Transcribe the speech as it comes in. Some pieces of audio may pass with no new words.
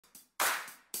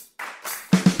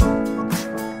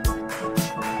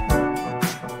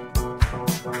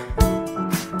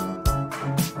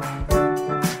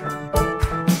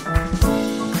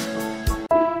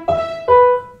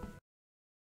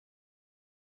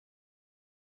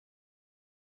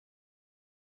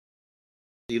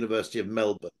University of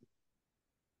Melbourne.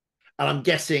 And I'm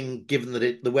guessing, given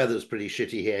that the weather's pretty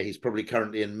shitty here, he's probably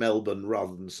currently in Melbourne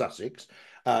rather than Sussex.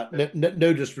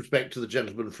 No disrespect to the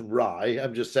gentleman from Rye.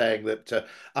 I'm just saying that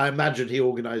I imagine he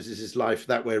organises his life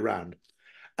that way around.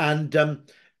 And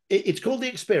it's called the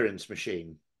Experience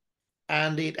Machine.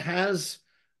 And it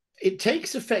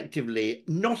takes effectively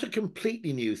not a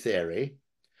completely new theory,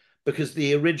 because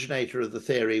the originator of the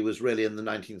theory was really in the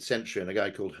 19th century and a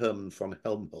guy called Hermann von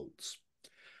Helmholtz.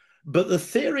 But the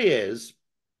theory is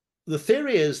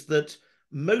that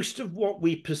most of what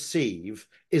we perceive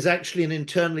is actually an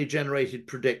internally generated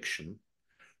prediction,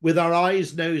 with our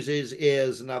eyes, noses,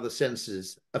 ears, and other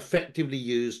senses effectively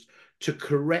used to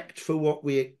correct for what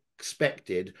we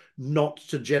expected, not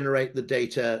to generate the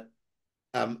data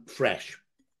fresh.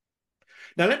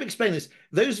 Now, let me explain this.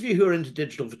 Those of you who are into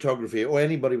digital photography, or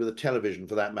anybody with a television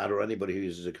for that matter, or anybody who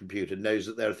uses a computer, knows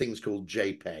that there are things called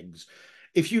JPEGs.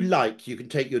 If you like, you can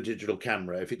take your digital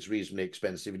camera, if it's reasonably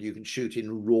expensive, and you can shoot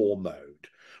in RAW mode,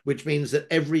 which means that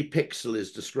every pixel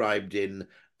is described in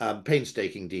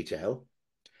painstaking detail.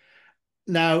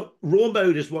 Now, RAW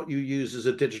mode is what you use as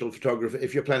a digital photographer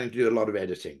if you're planning to do a lot of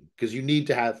editing, because you need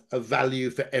to have a value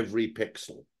for every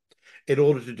pixel in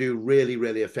order to do really,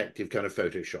 really effective kind of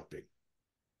photoshopping.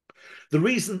 The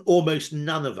reason almost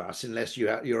none of us, unless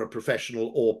you're a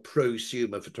professional or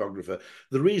prosumer photographer,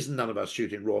 the reason none of us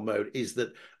shoot in RAW mode is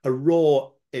that a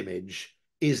RAW image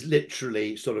is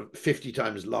literally sort of 50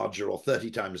 times larger or 30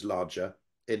 times larger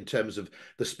in terms of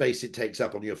the space it takes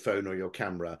up on your phone or your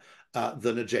camera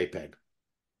than a JPEG.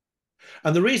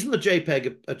 And the reason the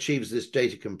JPEG achieves this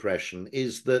data compression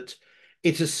is that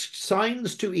it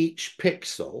assigns to each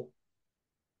pixel,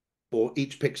 or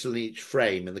each pixel in each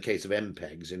frame, in the case of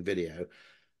MPEGs in video,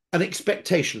 an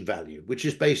expectation value, which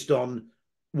is based on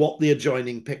what the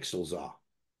adjoining pixels are.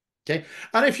 Okay.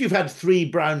 And if you've had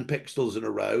 3 brown pixels in a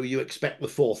row, you expect the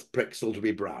 4th pixel to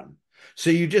be brown. So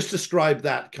you just describe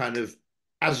that kind of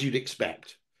as you'd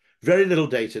expect. Very little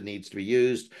data needs to be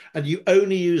used, and you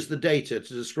only use the data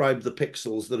to describe the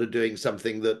pixels that are doing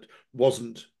something that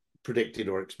wasn't predicted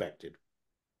or expected.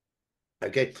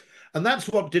 Okay. And that's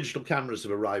what digital cameras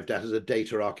have arrived at as a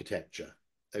data architecture,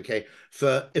 okay,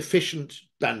 for efficient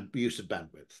use of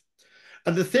bandwidth.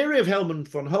 And the theory of Hermann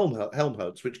von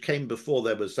Helmholtz, which came before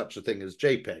there was such a thing as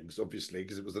JPEGs, obviously,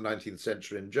 because it was the 19th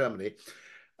century in Germany,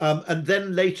 and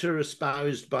then later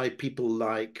espoused by people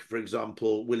like, for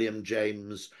example, William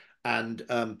James and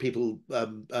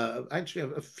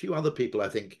actually a few other people, I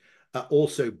think,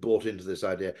 also bought into this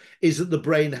idea, is that the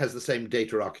brain has the same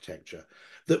data architecture,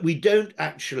 that we don't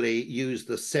actually use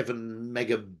the 7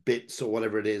 megabits or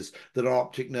whatever it is that our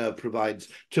optic nerve provides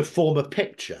to form a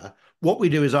picture. What we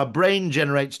do is our brain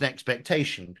generates an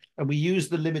expectation, and we use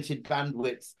the limited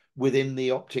bandwidth within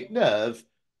the optic nerve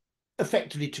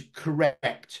effectively to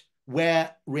correct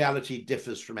where reality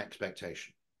differs from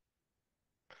expectation.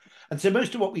 And so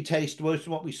most of what we taste, most of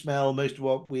what we smell, most of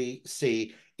what we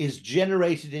see is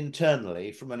generated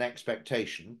internally from an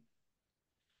expectation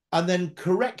and then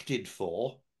corrected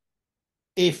for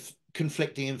if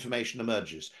conflicting information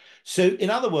emerges. So in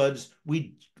other words,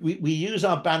 we use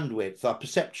our bandwidth, our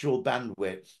perceptual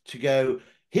bandwidth, to go,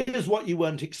 here's what you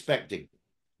weren't expecting,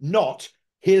 not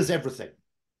here's everything.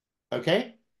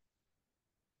 Okay?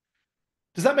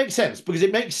 Does that make sense? Because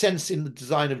it makes sense in the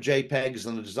design of JPEGs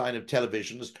and the design of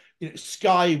televisions.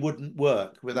 Sky wouldn't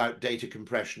work without data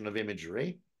compression of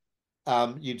imagery.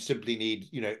 You'd simply need,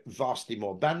 vastly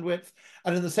more bandwidth.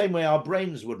 And in the same way, our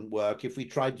brains wouldn't work if we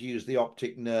tried to use the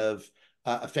optic nerve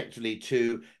effectively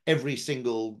to every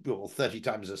single 30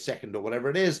 times a second or whatever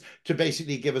it is to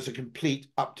basically give us a complete,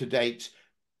 up-to-date,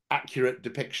 accurate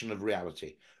depiction of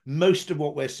reality. Most of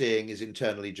what we're seeing is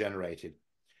internally generated.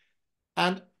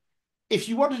 And if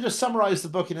you wanted to summarize the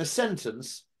book in a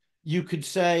sentence, you could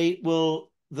say, well,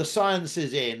 the science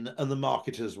is in and the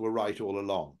marketers were right all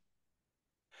along.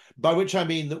 By which I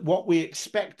mean that what we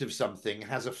expect of something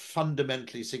has a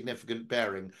fundamentally significant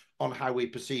bearing on how we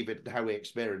perceive it and how we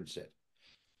experience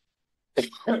it.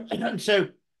 And so,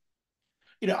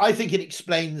 I think it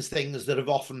explains things that have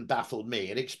often baffled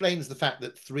me. It explains the fact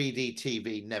that 3D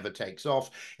TV never takes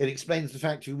off. It explains the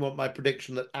fact, if you want my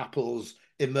prediction, that Apple's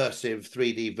immersive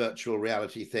 3D virtual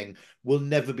reality thing will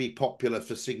never be popular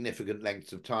for significant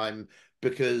lengths of time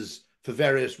because, for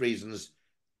various reasons,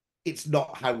 it's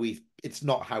not how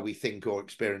we think or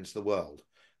experience the world.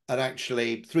 And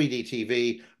actually, 3D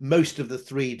TV, most of the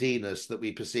 3D-ness that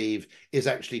we perceive is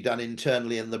actually done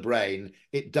internally in the brain.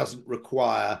 It doesn't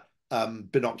require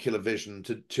binocular vision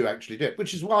to actually do it,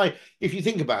 which is why, if you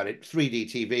think about it,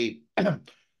 3D TV,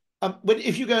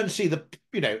 if you go and see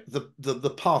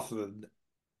the Parthenon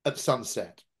at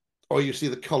sunset, or you see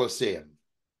the Colosseum,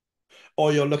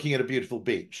 or you're looking at a beautiful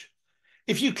beach.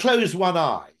 If you close one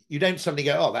eye, you don't suddenly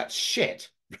go, oh, that's shit.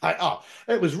 Right? Oh,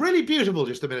 it was really beautiful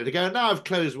just a minute ago. Now I've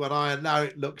closed one eye and now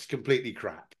it looks completely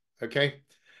crap. Okay.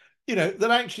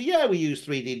 That actually, yeah, we use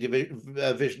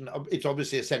 3D vision. It's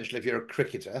obviously essential if you're a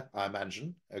cricketer, I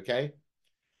imagine. Okay.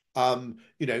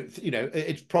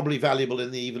 It's probably valuable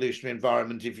in the evolutionary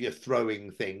environment if you're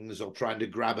throwing things or trying to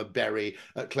grab a berry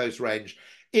at close range.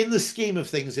 In the scheme of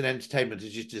things in entertainment, it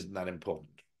just isn't that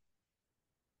important.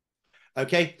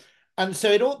 Okay. And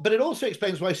so but it also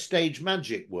explains why stage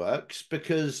magic works,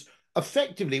 because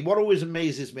effectively what always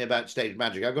amazes me about stage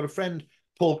magic, I've got a friend,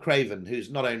 Paul Craven,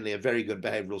 who's not only a very good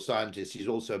behavioral scientist, he's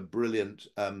also a brilliant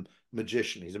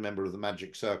magician. He's a member of the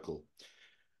Magic Circle.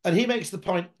 And he makes the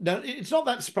point, now, it's not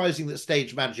that surprising that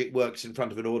stage magic works in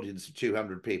front of an audience of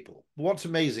 200 people. What's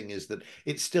amazing is that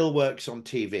it still works on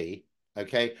TV,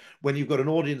 okay, when you've got an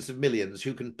audience of millions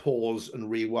who can pause and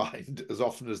rewind as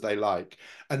often as they like,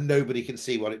 and nobody can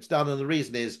see what it's done. And the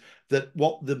reason is that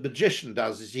what the magician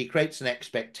does is he creates an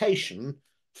expectation,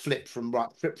 flip from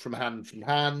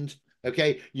hand,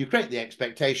 okay, you create the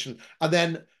expectation, and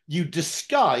then you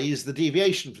disguise the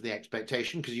deviation from the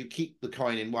expectation because you keep the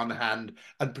coin in one hand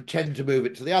and pretend to move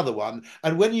it to the other one.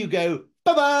 And when you go,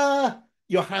 ba-ba,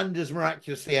 your hand is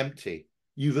miraculously empty.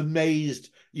 You've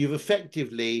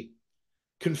effectively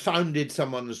confounded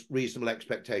someone's reasonable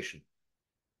expectation.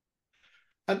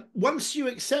 And once you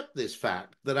accept this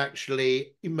fact that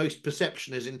actually most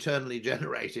perception is internally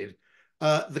generated,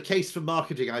 the case for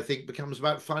marketing, I think, becomes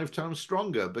about 5 times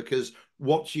stronger, because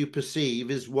what you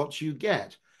perceive is what you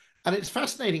get. And it's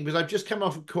fascinating because I've just come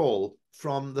off a call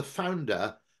from the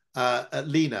founder,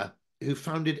 Lena, who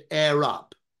founded Air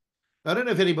Up. I don't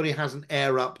know if anybody has an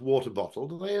Air Up water bottle.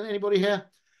 Do they? Anybody here?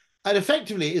 And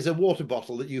effectively is a water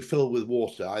bottle that you fill with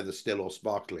water, either still or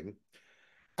sparkling.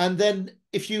 And then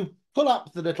if you pull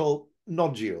up the little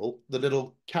nodule, the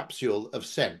little capsule of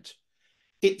scent,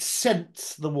 it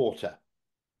scents the water.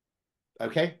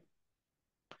 Okay.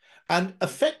 And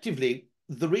effectively,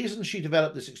 the reason she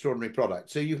developed this extraordinary product,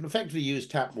 so you can effectively use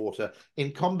tap water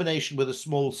in combination with a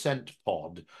small scent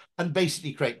pod and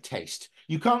basically create taste.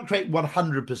 You can't create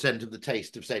 100% of the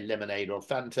taste of, say, lemonade or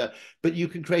Fanta, but you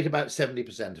can create about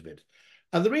 70% of it.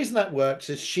 And the reason that works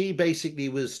is she basically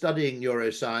was studying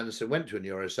neuroscience and went to a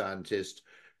neuroscientist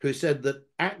who said that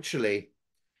actually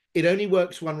it only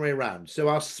works one way around. So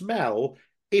our smell,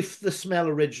 if the smell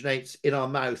originates in our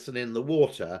mouth and in the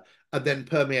water and then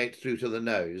permeates through to the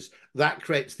nose, that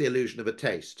creates the illusion of a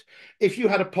taste. If you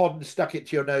had a pod and stuck it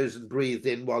to your nose and breathed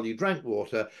in while you drank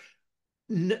water,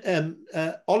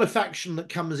 olfaction that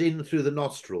comes in through the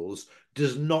nostrils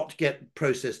does not get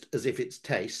processed as if it's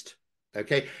taste.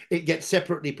 Okay, it gets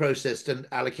separately processed and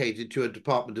allocated to a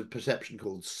department of perception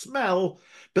called smell.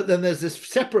 But then there's this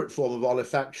separate form of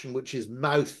olfaction, which is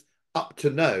mouth up to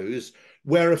nose,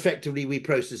 where effectively we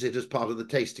process it as part of the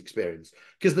taste experience.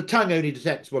 Because the tongue only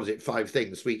detects, what is it, 5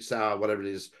 things, sweet, sour, whatever it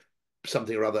is,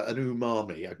 something or other, an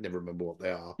umami. I can never remember what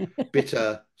they are.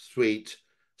 Bitter, sweet,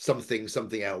 something,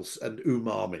 something else, and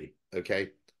umami,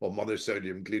 okay? Or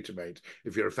monosodium glutamate,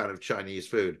 if you're a fan of Chinese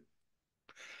food.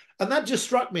 And that just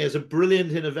struck me as a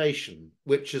brilliant innovation,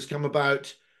 which has come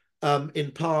about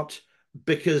in part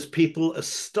because people are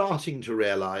starting to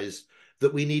realize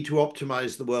that we need to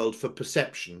optimize the world for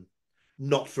perception,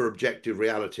 not for objective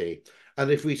reality.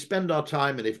 And if we spend our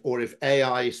time, and if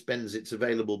AI spends its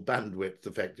available bandwidth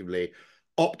effectively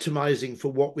optimizing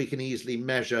for what we can easily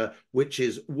measure, which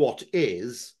is what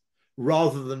is,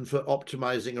 rather than for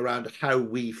optimizing around how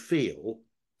we feel,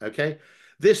 okay,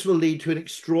 this will lead to an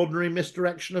extraordinary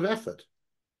misdirection of effort.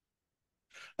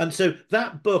 And so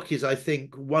that book is, I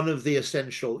think, one of the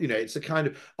essential, it's a kind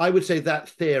of, I would say that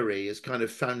theory is kind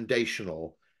of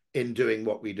foundational in doing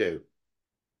what we do.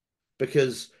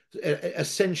 Because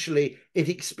essentially it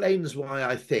explains why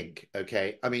I think,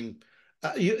 okay, I mean,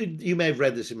 you may have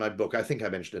read this in my book. I think I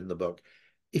mentioned it in the book.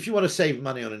 If you want to save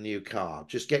money on a new car,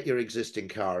 just get your existing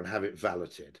car and have it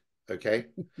valeted. Okay.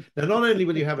 Now, not only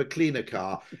will you have a cleaner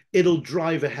car, it'll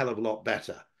drive a hell of a lot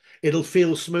better. It'll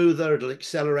feel smoother. It'll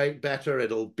accelerate better.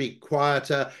 It'll be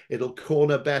quieter. It'll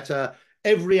corner better.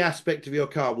 Every aspect of your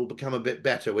car will become a bit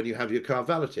better when you have your car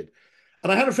valeted.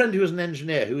 And I had a friend who was an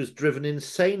engineer who was driven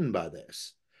insane by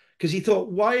this, because he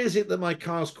thought, why is it that my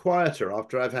car's quieter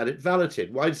after I've had it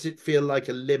valeted? Why does it feel like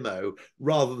a limo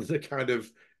rather than a kind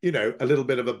of, a little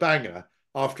bit of a banger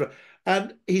after?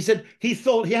 And he said he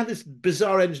thought he had this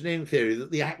bizarre engineering theory that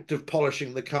the act of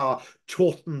polishing the car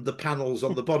tautened the panels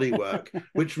on the bodywork,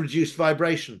 which reduced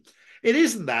vibration. It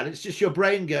isn't that. It's just your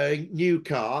brain going, new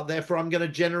car, therefore I'm going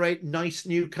to generate nice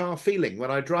new car feeling when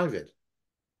I drive it.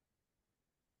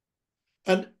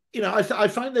 And, I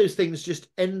find those things just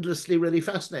endlessly really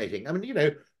fascinating. I mean,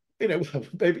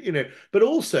 maybe, but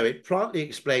also it partly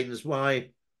explains why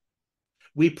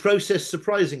we process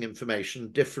surprising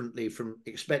information differently from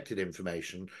expected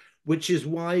information, which is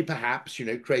why perhaps,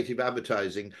 creative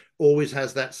advertising always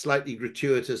has that slightly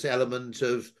gratuitous element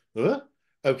of,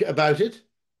 okay, about it.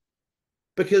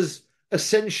 Because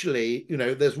essentially,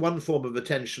 there's one form of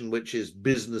attention which is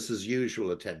business as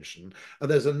usual attention,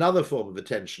 and there's another form of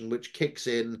attention which kicks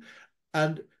in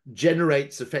and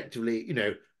generates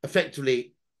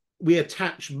effectively we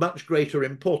attach much greater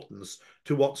importance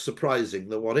to what's surprising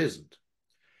than what isn't.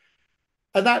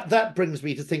 And that brings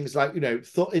me to things like,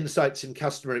 insights in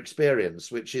customer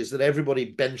experience, which is that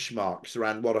everybody benchmarks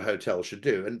around what a hotel should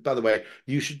do. And by the way,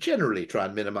 you should generally try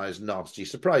and minimize nasty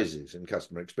surprises in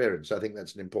customer experience. I think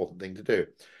that's an important thing to do.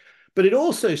 But it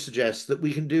also suggests that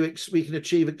we can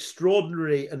achieve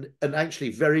extraordinary and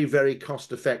actually very, very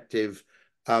cost effective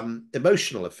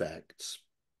emotional effects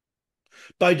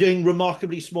by doing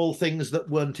remarkably small things that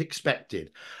weren't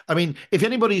expected. I mean, if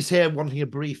anybody's here wanting a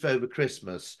brief over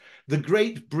Christmas, the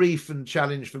great brief and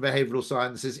challenge for behavioral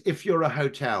science is, if you're a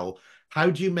hotel,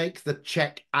 how do you make the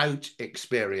check-out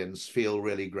experience feel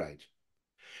really great?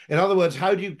 In other words,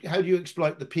 how do you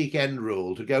exploit the peak end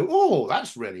rule to go, oh,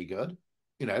 that's really good,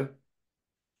 you know?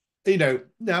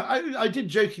 Now I did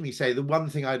jokingly say the one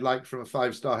thing I'd like from a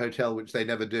five-star hotel, which they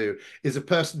never do, is a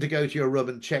person to go to your room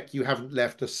and check you haven't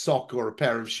left a sock or a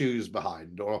pair of shoes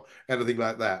behind or anything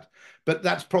like that. But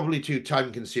that's probably too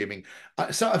time consuming.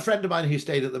 So a friend of mine who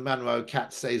stayed at the Manoir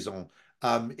Quatre Saisons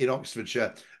in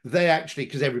Oxfordshire, they actually,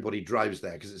 because everybody drives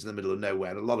there because it's in the middle of nowhere,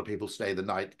 and a lot of people stay the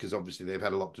night because obviously they've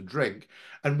had a lot to drink.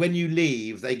 And when you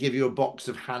leave, they give you a box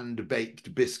of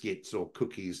hand-baked biscuits or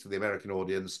cookies to the American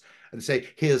audience and say,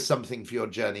 here's something for your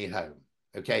journey home.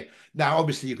 Okay. Now,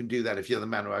 obviously, you can do that if you're the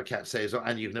man who our cat says,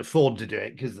 and you can afford to do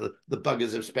it because the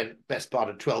buggers have spent best part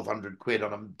of 1,200 quid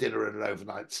on a dinner and an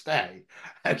overnight stay.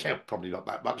 Okay, probably not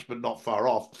that much, but not far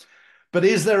off. But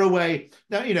is there a way?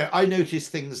 Now, I notice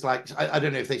things like, I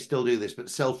don't know if they still do this, but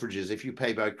Selfridges, if you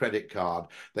pay by credit card,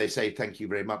 they say, thank you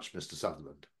very much, Mr.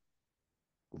 Sutherland.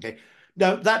 Okay.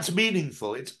 Now, that's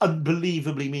meaningful. It's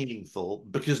unbelievably meaningful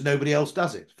because nobody else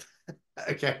does it.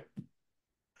 Okay.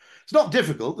 It's not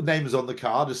difficult. The name is on the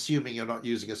card, assuming you're not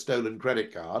using a stolen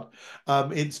credit card.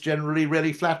 It's generally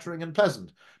really flattering and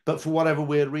pleasant. But for whatever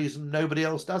weird reason, nobody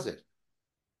else does it.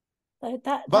 So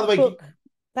that By the that way, book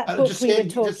that book we were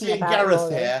just talking seeing about, Gareth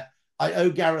Rory. here, I owe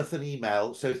Gareth an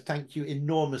email, so thank you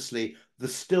enormously. The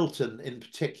Stilton in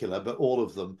particular, but all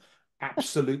of them,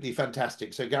 absolutely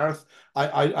fantastic. So Gareth,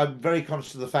 I'm very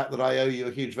conscious of the fact that I owe you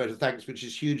a huge vote of thanks, which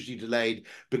is hugely delayed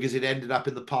because it ended up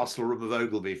in the parcel room of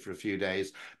Ogilvy for a few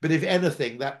days. But if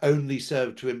anything, that only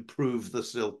served to improve the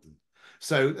Stilton.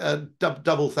 So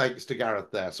double thanks to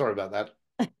Gareth there. Sorry about that.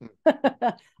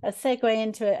 A segue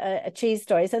into a cheese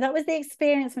story. So that was the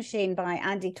Experience Machine by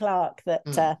Andy Clark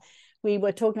that we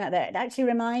were talking about there. It actually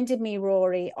reminded me,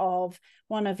 Rory, of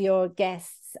one of your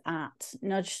guests at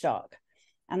Nudgestock,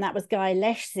 and that was Guy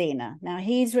Leschziner. Now,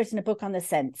 he's written a book on the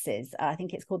senses. I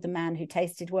think it's called The Man Who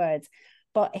Tasted Words.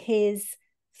 But his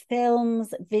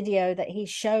films, video that he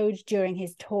showed during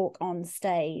his talk on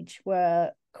stage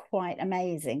were quite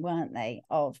amazing, weren't they?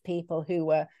 Of people who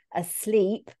were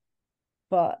asleep,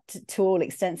 but to all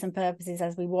extents and purposes,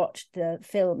 as we watched the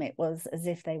film, it was as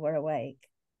if they were awake.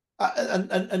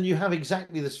 And you have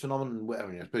exactly this phenomenon where, I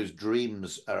mean, I suppose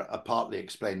dreams are partly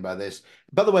explained by this.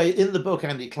 By the way, in the book,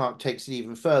 Andy Clark takes it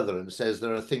even further and says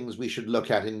there are things we should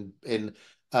look at in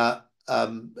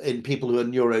people who are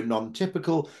neuro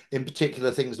non-typical, in particular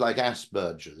things like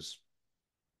Asperger's.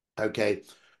 Okay,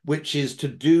 which is to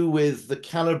do with the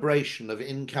calibration of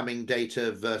incoming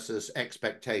data versus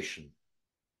expectation.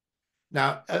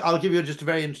 Now, I'll give you just a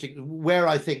very interesting, where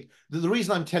I think, the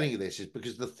reason I'm telling you this is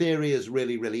because the theory is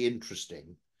really, really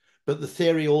interesting, but the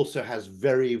theory also has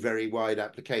very, very wide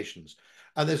applications.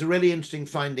 And there's a really interesting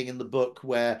finding in the book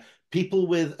where people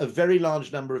with a very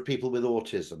large number of people with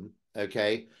autism,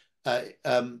 okay,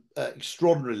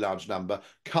 extraordinarily large number,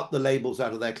 cut the labels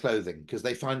out of their clothing because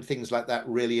they find things like that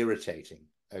really irritating,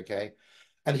 okay?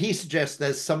 And he suggests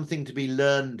there's something to be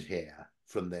learned here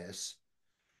from this,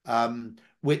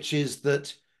 which is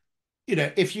that,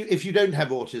 if you don't have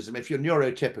autism, if you're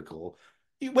neurotypical,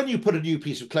 when you put a new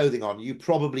piece of clothing on, you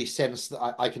probably sense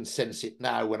that I can sense it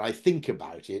now when I think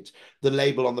about it, the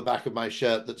label on the back of my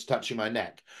shirt that's touching my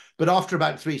neck. But after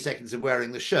about 3 seconds of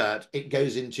wearing the shirt, it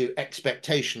goes into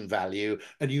expectation value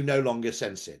and you no longer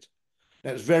sense it.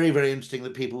 Now, it's very, very interesting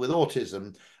that people with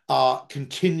autism are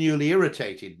continually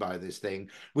irritated by this thing,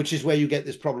 which is where you get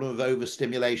this problem of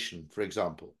overstimulation, for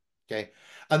example. Okay.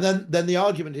 And then the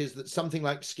argument is that something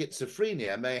like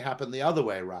schizophrenia may happen the other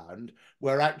way around,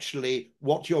 where actually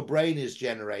what your brain is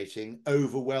generating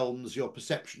overwhelms your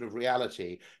perception of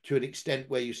reality to an extent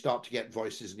where you start to get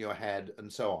voices in your head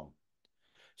and so on.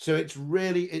 So it's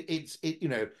really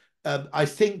I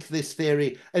think this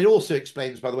theory, and it also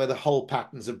explains, by the way, the whole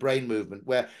patterns of brain movement,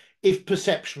 where if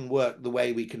perception worked the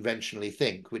way we conventionally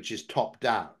think, which is top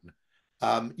down,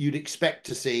 you'd expect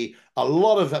to see a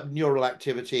lot of neural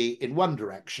activity in one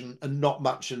direction and not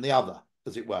much in the other,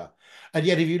 as it were. And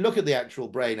yet, if you look at the actual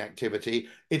brain activity,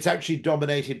 it's actually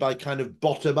dominated by kind of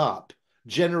bottom up,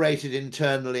 generated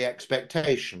internally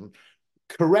expectation,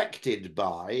 corrected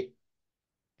by,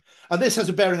 and this has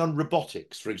a bearing on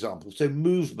robotics, for example. So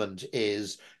movement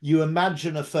is, you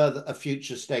imagine a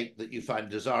future state that you find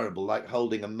desirable, like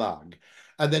holding a mug,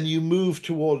 and then you move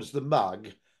towards the mug,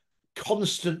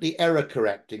 constantly error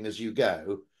correcting as you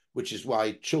go, which is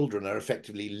why children are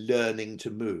effectively learning to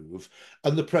move.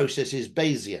 And the process is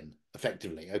Bayesian,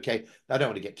 effectively. Okay. I don't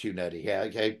want to get too nerdy here.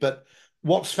 Okay. But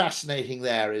what's fascinating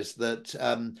there is that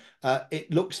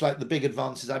it looks like the big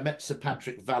advances. I met Sir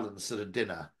Patrick Vallance at a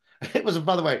dinner. It was,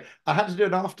 by the way, I had to do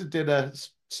an after dinner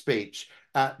speech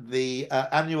at the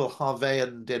annual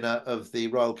Harveyan dinner of the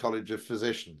Royal College of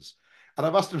Physicians. And I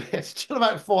must admit, still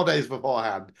about 4 days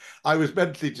beforehand, I was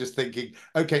mentally just thinking,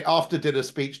 okay, after dinner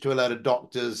speech to a load of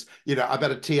doctors, I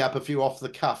better tee up a few off the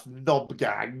cuff knob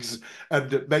gags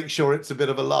and make sure it's a bit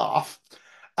of a laugh.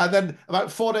 And then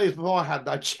about 4 days beforehand,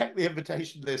 I checked the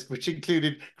invitation list, which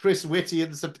included Chris Whitty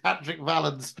and Sir Patrick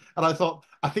Vallance. And I thought,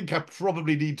 I think I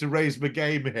probably need to raise my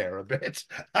game here a bit.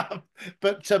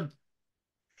 But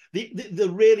the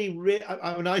really,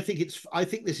 I mean, I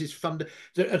think this is fun.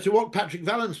 So what Patrick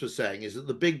Vallance was saying is that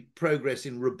the big progress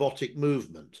in robotic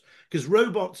movement, because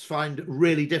robots find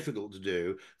really difficult to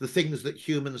do the things that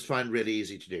humans find really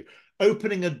easy to do.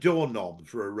 Opening a doorknob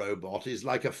for a robot is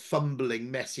like a fumbling,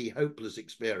 messy, hopeless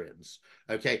experience.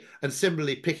 Okay. And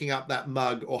similarly, picking up that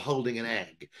mug or holding an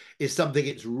egg is something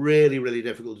it's really, really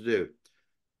difficult to do.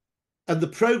 And the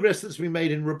progress that's been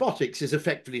made in robotics is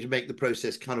effectively to make the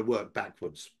process kind of work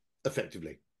backwards,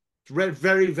 effectively. It's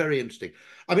very, very interesting.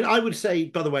 I mean, I would say,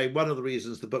 by the way, one of the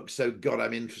reasons the book's so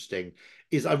goddamn interesting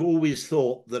is I've always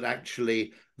thought that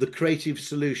actually the creative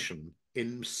solution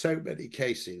in so many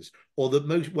cases, or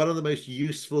one of the most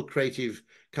useful creative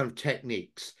kind of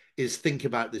techniques, is think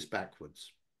about this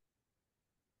backwards.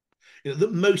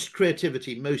 That most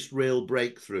creativity, most real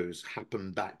breakthroughs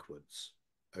happen backwards.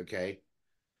 Okay.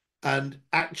 And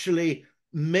actually,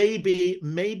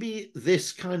 maybe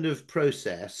this kind of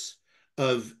process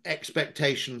of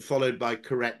expectation followed by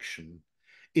correction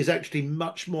is actually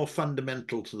much more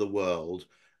fundamental to the world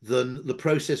than the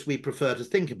process we prefer to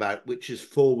think about, which is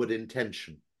forward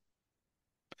intention.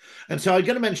 And so I'm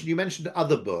going to mention, you mentioned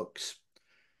other books.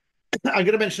 I'm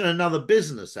going to mention another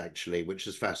business, actually, which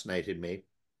has fascinated me.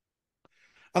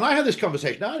 And I had this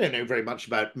conversation. Now, I don't know very much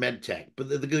about medtech, but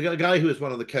the guy who is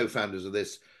one of the co-founders of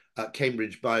this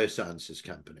Cambridge Biosciences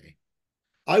company,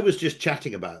 I was just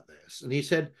chatting about this, and he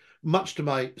said, much to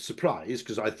my surprise,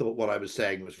 because I thought what I was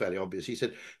saying was fairly obvious, he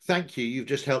said, "Thank you. You've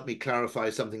just helped me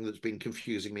clarify something that's been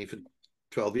confusing me for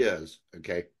 12 years."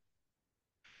 Okay.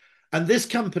 And this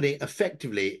company,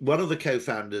 effectively, one of the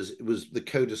co-founders was the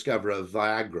co-discoverer of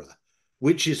Viagra,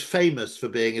 which is famous for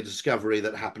being a discovery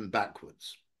that happened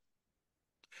backwards.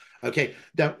 Okay,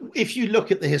 now, if you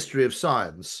look at the history of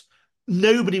science,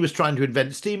 nobody was trying to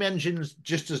invent steam engines,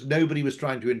 just as nobody was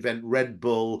trying to invent Red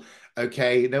Bull.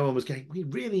 Okay, no one was going, we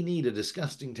really need a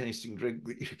disgusting tasting drink.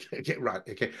 Okay, right,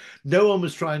 okay. No one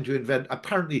was trying to invent,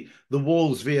 apparently the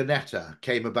Wall's Viennetta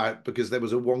came about because there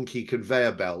was a wonky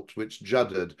conveyor belt which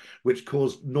juddered, which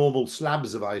caused normal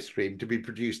slabs of ice cream to be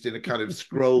produced in a kind of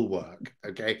scroll work.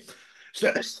 Okay,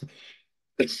 so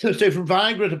from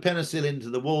Viagra to penicillin to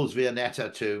the Wall's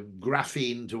Viennetta to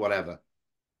graphene to whatever,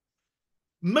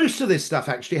 most of this stuff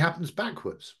actually happens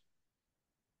backwards.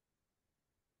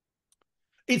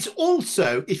 It's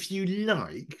also, if you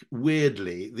like,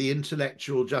 weirdly, the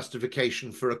intellectual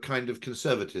justification for a kind of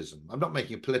conservatism. I'm not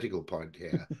making a political point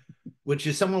here, which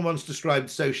is someone once described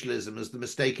socialism as the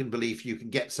mistaken belief you can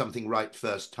get something right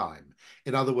first time.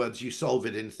 In other words, you solve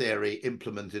it in theory,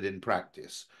 implement it in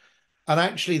practice. And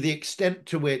actually, the extent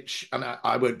to which, and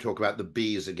I won't talk about the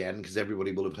bees again because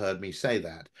everybody will have heard me say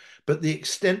that, but the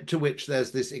extent to which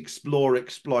there's this explore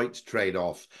exploit trade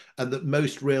off, and that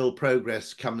most real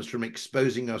progress comes from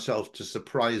exposing yourself to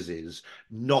surprises,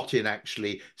 not in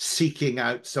actually seeking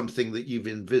out something that you've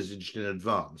envisaged in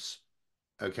advance.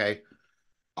 Okay.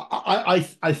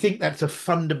 I think that's a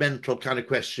fundamental kind of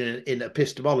question in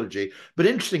epistemology, but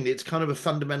interestingly, it's kind of a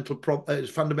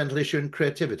fundamental issue in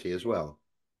creativity as well.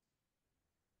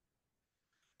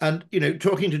 And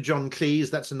talking to John Cleese,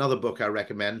 that's another book I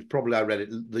recommend. Probably I read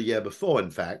it the year before,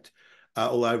 in fact,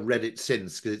 although I've read it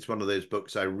since because it's one of those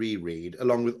books I reread,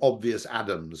 along with Obvious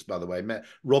Adams, by the way,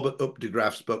 Robert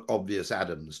Updegraff's book Obvious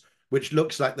Adams, which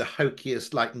looks like the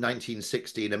hokiest, like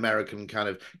 1916 American kind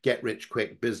of get rich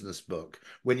quick business book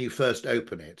when you first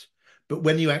open it, but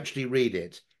when you actually read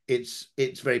it, it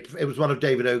was one of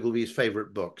David Ogilvy's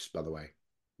favorite books, by the way,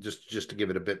 just to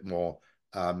give it a bit more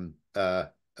um,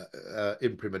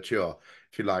 imprimatur,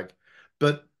 if you like.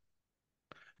 But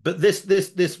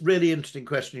this really interesting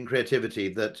question in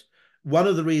creativity, that one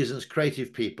of the reasons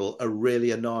creative people are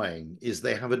really annoying is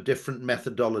they have a different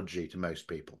methodology to most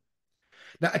people.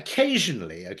 Now,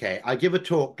 occasionally, okay, I give a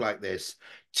talk like this,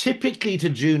 typically to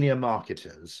junior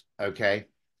marketers, okay,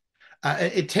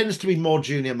 it tends to be more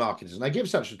junior marketers. And I give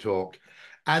such a talk,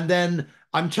 and then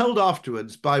I'm told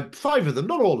afterwards by 5 of them,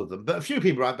 not all of them, but a few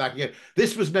people right back and go,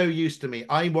 this was no use to me.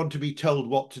 I want to be told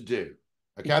what to do.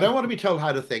 Okay, I don't want to be told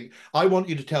how to think. I want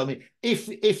you to tell me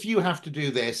if you have to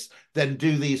do this, then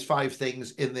do these 5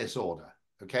 things in this order.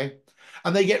 Okay.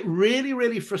 And they get really,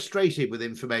 really frustrated with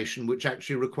information which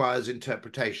actually requires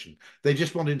interpretation. They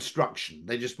just want instruction.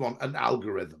 They just want an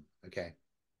algorithm. Okay.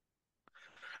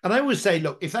 And I always say,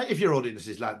 look, if your audience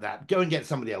is like that, go and get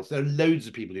somebody else. There are loads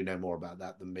of people who know more about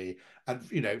that than me. And,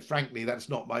 frankly, that's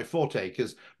not my forte,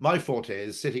 because my forte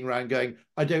is sitting around going,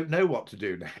 I don't know what to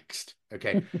do next.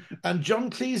 Okay. And John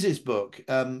Cleese's book,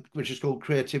 which is called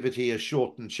Creativity, A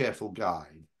Short and Cheerful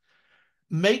Guide,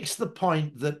 makes the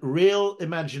point that real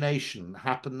imagination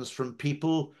happens from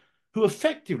people who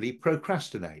effectively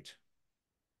procrastinate.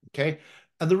 Okay.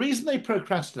 And the reason they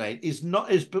procrastinate is not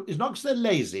because they're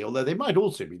lazy, although they might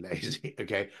also be lazy.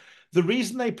 Okay. The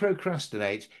reason they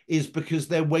procrastinate is because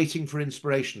they're waiting for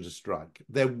inspiration to strike.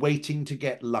 They're waiting to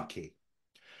get lucky.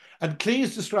 And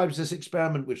Cleese describes this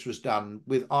experiment which was done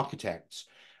with architects,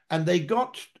 and they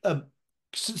got a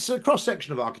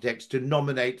cross-section of architects to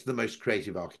nominate the most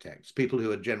creative architects, people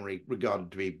who are generally regarded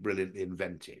to be brilliantly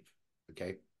inventive.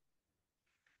 Okay.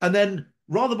 And then,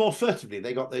 rather more furtively,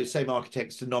 they got those same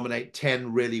architects to nominate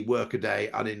 10 really workaday,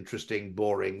 uninteresting,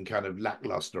 boring, kind of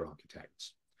lackluster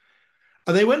architects.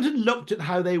 And they went and looked at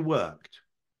how they worked.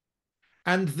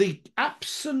 And the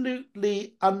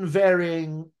absolutely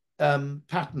unvarying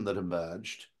pattern that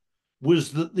emerged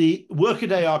was that the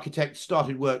workaday architects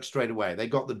started work straight away. They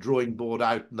got the drawing board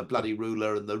out and the bloody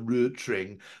ruler and the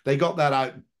rotring. They got that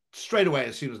out straight away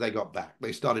as soon as they got back.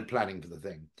 They started planning for the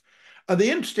thing. And the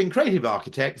interesting creative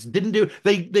architects didn't do,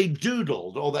 they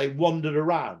doodled or they wandered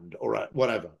around or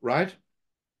whatever, right?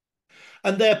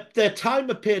 And their time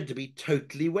appeared to be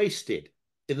totally wasted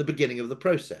in the beginning of the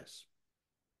process.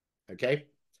 Okay.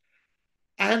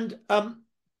 And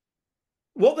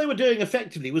what they were doing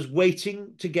effectively was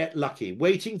waiting to get lucky,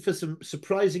 waiting for some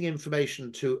surprising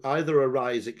information to either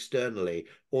arise externally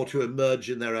or to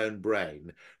emerge in their own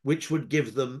brain, which would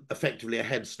give them effectively a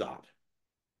head start.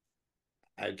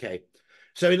 Okay.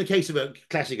 So in the case of a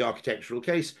classic architectural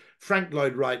case, Frank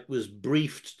Lloyd Wright was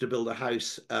briefed to build a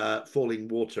house, Falling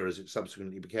Water, as it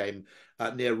subsequently became,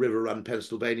 near River Run,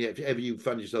 Pennsylvania. If ever you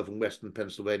find yourself in Western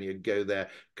Pennsylvania, go there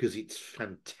because it's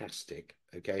fantastic.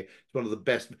 Okay, it's one of the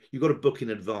best. You've got to book in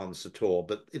advance a tour,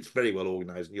 but it's very well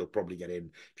organized, and you'll probably get in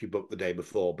if you book the day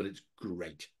before. But it's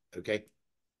great. Okay,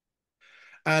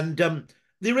 and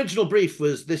the original brief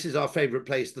was, this is our favorite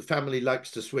place. The family likes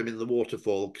to swim in the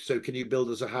waterfall. So can you build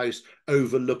us a house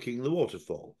overlooking the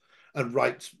waterfall? And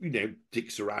Wright,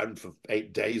 dicks around for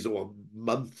 8 days or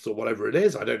months or whatever it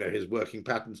is. I don't know his working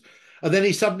patterns. And then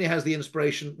he suddenly has the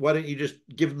inspiration. Why don't you just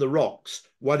give them the rocks?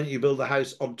 Why don't you build a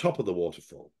house on top of the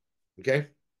waterfall? Okay.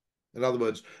 In other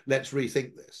words, let's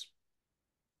rethink this.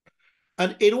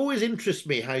 And it always interests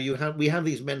me how we have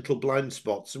these mental blind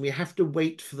spots and we have to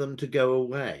wait for them to go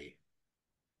away.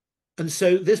 And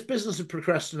so this business of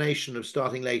procrastination, of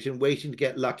starting late and waiting to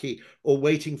get lucky or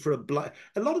waiting for a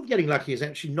lot of getting lucky is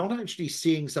actually not actually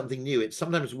seeing something new. It's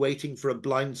sometimes waiting for a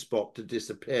blind spot to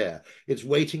disappear. It's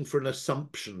waiting for an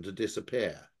assumption to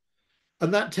disappear.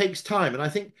 And that takes time. And I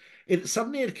think it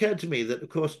suddenly occurred to me that, of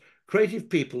course, creative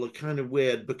people are kind of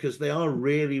weird because they are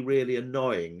really, really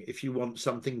annoying if you want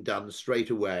something done straight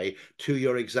away to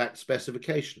your exact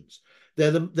specifications.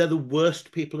 They're the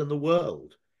worst people in the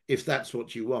world if that's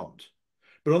what you want.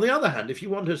 But on the other hand, if you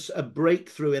want a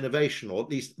breakthrough innovation, or at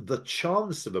least the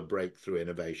chance of a breakthrough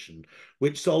innovation,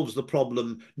 which solves the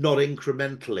problem not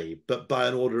incrementally, but by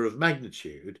an order of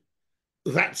magnitude,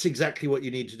 that's exactly what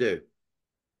you need to do.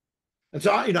 And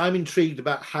so, I'm intrigued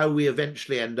about how we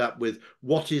eventually end up with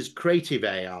what is creative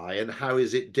AI and how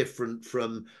is it different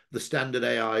from the standard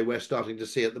AI we're starting to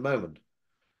see at the moment.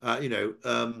 Uh, you know,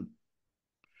 um,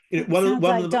 It sounds one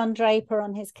like of the Don Draper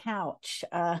on his couch,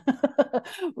 yeah,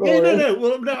 no, Rory. no.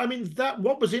 Well, no. I mean, that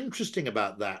what was interesting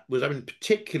about that was,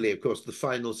 particularly, of course, the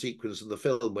final sequence of the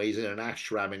film where he's in an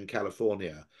ashram in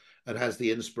California and has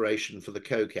the inspiration for the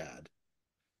Coke ad,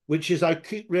 which is I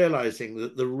keep realizing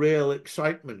that the real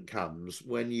excitement comes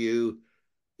when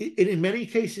in many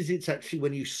cases, it's actually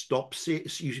when you stop seeing,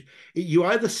 you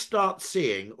either start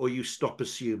seeing or you stop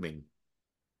assuming.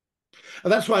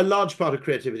 And that's why a large part of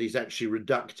creativity is actually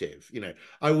reductive.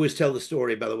 I always tell the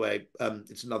story, by the way,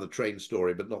 it's another train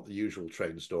story, but not the usual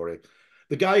train story.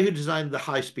 The guy who designed the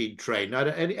high-speed train, now,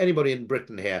 anybody in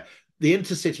Britain here, the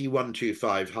Intercity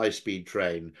 125 high-speed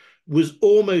train was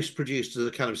almost produced as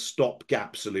a kind of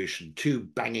stopgap solution, two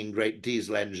banging great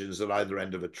diesel engines at either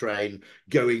end of a train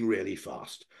going really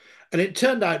fast. And it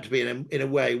turned out to be, in a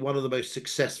way, one of the most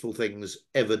successful things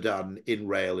ever done in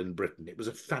rail in Britain. It was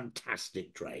a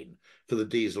fantastic train for the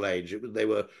diesel age. They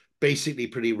were basically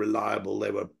pretty reliable.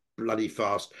 They were bloody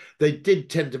fast. They did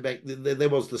tend to make there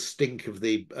was the stink of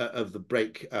the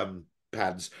brake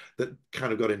pads that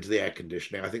kind of got into the air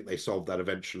conditioning. I think they solved that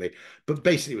eventually. But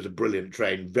basically, it was a brilliant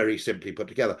train, very simply put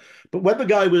together. But when the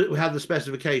guy had the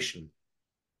specification,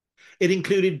 it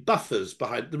included buffers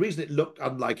behind. The reason it looked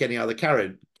unlike any other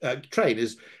train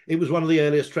is it was one of the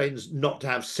earliest trains not to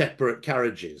have separate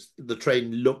carriages. The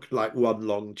train looked like one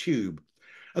long tube.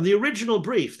 And the original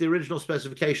brief, the original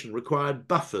specification required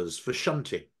buffers for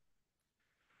shunting.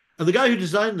 And the guy who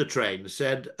designed the train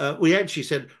said, we actually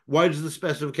said, why does the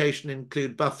specification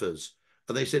include buffers?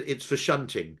 And they said, it's for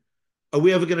shunting. Are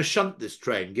we ever going to shunt this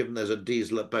train, given there's a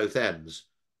diesel at both ends?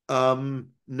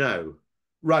 No.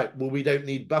 Right, well, we don't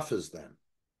need buffers then.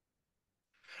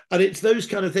 And it's those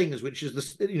kind of things, which is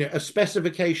a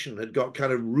specification had got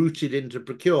kind of rooted into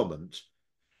procurement.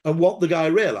 And what the guy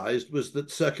realized was that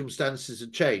circumstances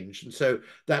had changed. And so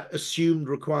that assumed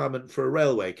requirement for a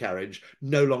railway carriage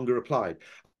no longer applied.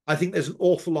 I think there's an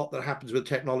awful lot that happens with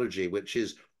technology, which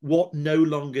is what no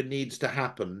longer needs to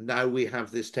happen. Now we have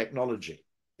this technology.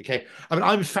 Okay.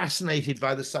 I'm fascinated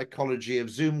by the psychology of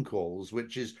Zoom calls,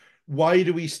 which is why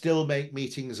do we still make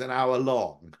meetings an hour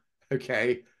long?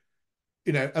 Okay.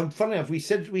 And funny enough, we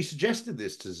suggested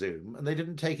this to Zoom and they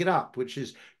didn't take it up, which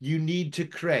is you need to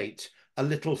create a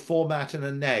little format and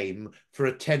a name for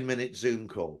a 10-minute Zoom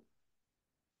call.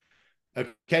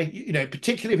 Okay,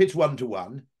 particularly if it's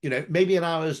one-to-one, maybe an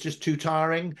hour is just too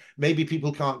tiring. Maybe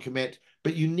people can't commit,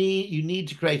 but you need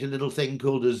to create a little thing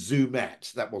called a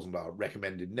Zoomette. That wasn't our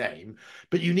recommended name,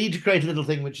 but you need to create a little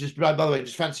thing which is, by the way,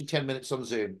 just fancy 10 minutes on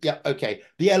Zoom. Yeah, okay.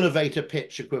 The elevator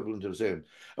pitch equivalent of Zoom.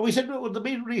 And we said, well, the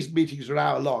main reason meetings are an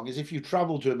hour long is if you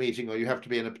travel to a meeting or you have to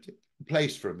be in a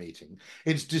place for a meeting,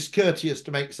 it's discourteous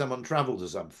to make someone travel to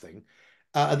something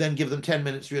and then give them 10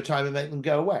 minutes of your time and make them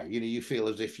go away. You feel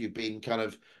as if you've been kind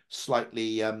of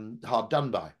slightly hard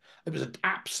done by. It was an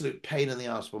absolute pain in the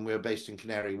ass when we were based in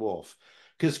Canary Wharf,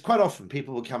 because quite often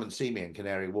people would come and see me in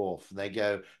Canary Wharf and they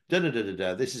go, da da da da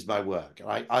da, this is my work.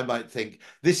 And I might think,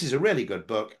 this is a really good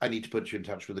book. I need to put you in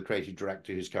touch with the creative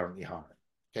director who's currently hiring.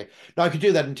 Okay. Now I could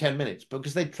do that in 10 minutes, but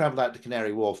because they traveled out to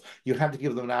Canary Wharf, you had to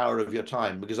give them an hour of your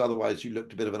time because otherwise you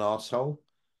looked a bit of an arsehole.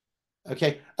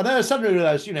 Okay. And then I suddenly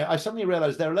realized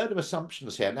there are a load of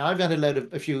assumptions here. Now I've had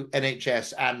a few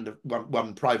NHS and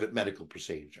one private medical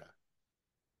procedure.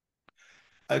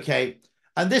 Okay.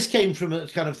 And this came from a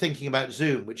kind of thinking about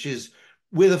Zoom, which is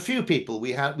with a few people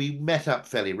we met up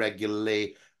fairly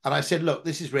regularly. And I said, look,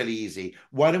 this is really easy.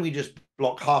 Why don't we just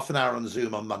block half an hour on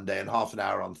Zoom on Monday and half an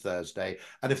hour on Thursday?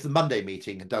 And if the Monday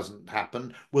meeting doesn't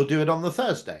happen, we'll do it on the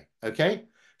Thursday. Okay.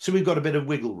 So we've got a bit of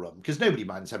wiggle room because nobody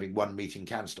minds having one meeting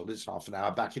cancelled. It's half an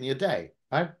hour back in your day,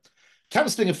 right?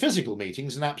 Cancelling a physical meeting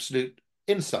is an absolute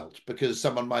insult because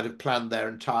someone might have planned their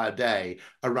entire day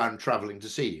around traveling to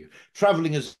see you.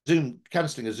 Cancelling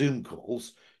a Zoom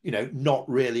calls, not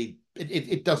really,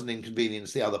 it doesn't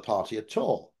inconvenience the other party at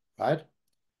all, right?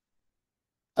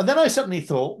 And then I suddenly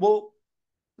thought, well,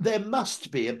 there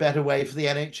must be a better way for the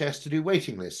NHS to do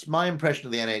waiting lists. My impression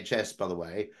of the NHS, by the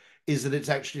way, is that it's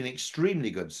actually an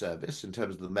extremely good service in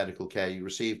terms of the medical care you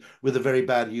receive with a very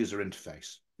bad user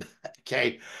interface.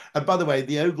 Okay. And by the way,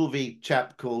 the Ogilvy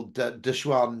chap called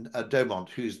Deshaun Domont,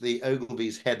 who's the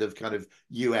Ogilvy's head of kind of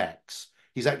UX,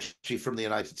 he's actually from the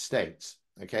United States.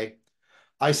 Okay.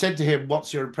 I said to him,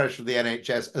 what's your impression of the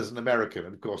NHS as an American?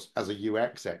 And of course, as a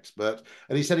UX expert.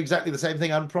 And he said exactly the same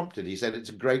thing unprompted. He said, it's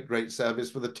a great, great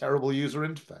service with a terrible user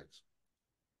interface.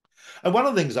 And one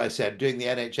of the things I said doing the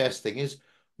NHS thing is,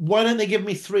 why don't they give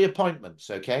me 3 appointments,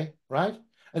 okay, right?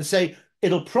 And say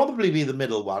it'll probably be the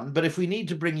middle one, but if we need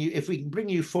to bring you, if we can bring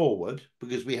you forward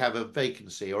because we have a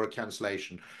vacancy or a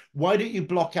cancellation, why don't you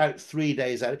block out 3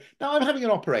 days out? Now I'm having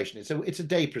an operation. It's a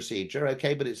day procedure,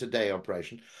 okay, but it's a day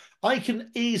operation. I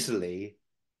can easily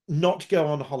not go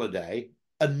on holiday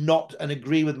and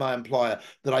agree with my employer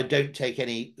that I don't take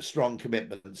any strong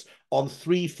commitments on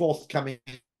 3 forthcoming,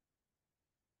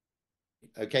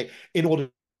 okay, in order.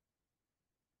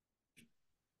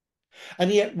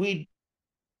 And yet we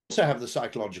also have the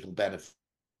psychological benefit,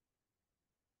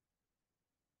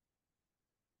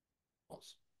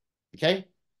 okay?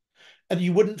 And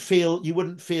you wouldn't feel,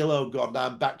 oh God, now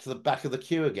I'm back to the back of the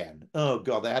queue again. Oh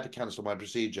God, they had to cancel my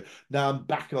procedure. Now I'm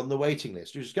back on the waiting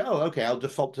list. You just go, oh, okay, I'll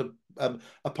default to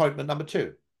appointment number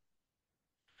 2.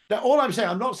 Now, all I'm saying,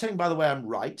 I'm not saying, by the way, I'm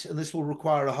right, and this will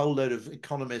require a whole load of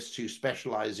economists who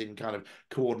specialize in kind of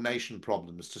coordination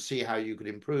problems to see how you could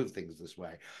improve things this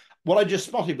way. What I just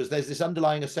spotted was there's this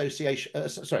underlying association,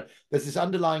 there's this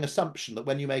underlying assumption that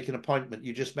when you make an appointment,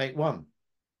 you just make one.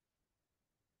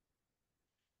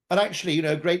 And actually,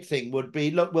 a great thing would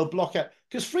be, look, we'll block out,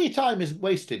 because free time isn't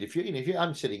wasted.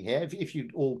 I'm sitting here, if you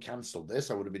all cancelled this,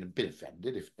 I would have been a bit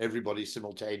offended if everybody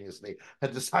simultaneously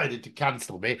had decided to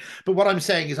cancel me. But what I'm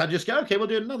saying is I just go, okay, we'll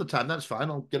do it another time. That's fine.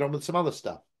 I'll get on with some other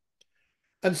stuff.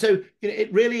 And so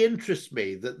it really interests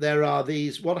me that there are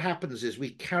these, what happens is we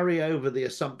carry over the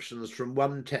assumptions from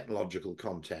one technological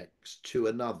context to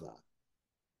another.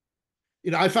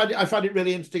 I find it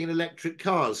really interesting in electric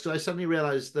cars because I suddenly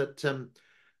realized that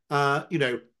uh, you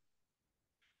know,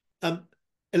 um,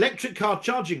 electric car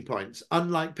charging points,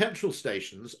 unlike petrol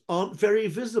stations, aren't very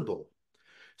visible.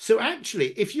 So actually,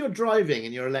 if you're driving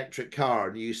in your electric car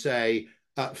and you say,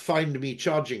 find me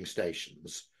charging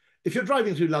stations, if you're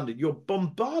driving through London, you're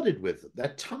bombarded with them. There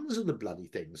are tons of the bloody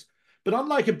things. But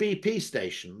unlike a BP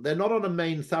station, they're not on a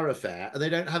main thoroughfare and they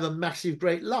don't have a massive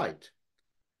great light.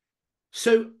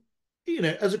 So,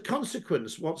 as a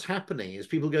consequence, what's happening is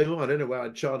people go, oh, I don't know where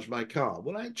I'd charge my car.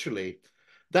 Well, actually,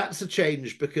 that's a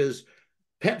change because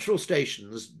petrol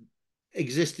stations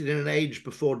existed in an age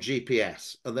before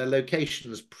GPS and their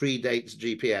locations predates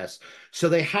GPS. So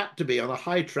they had to be on a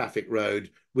high traffic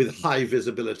road with high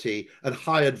visibility and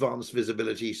high advanced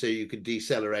visibility so you could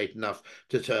decelerate enough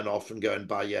to turn off and go and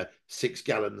buy your 6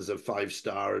 gallons of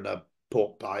 5-star and a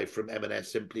pork pie from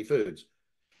M&S Simply Foods.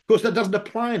 Of course, that doesn't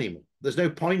apply anymore. There's no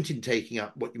point in taking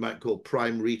up what you might call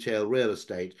prime retail real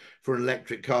estate for an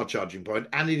electric car charging point,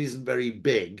 and it isn't very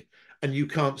big, and you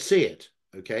can't see it.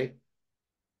 Okay,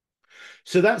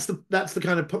 so that's the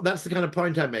kind of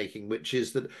point I'm making, which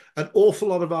is that an awful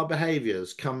lot of our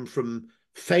behaviours come from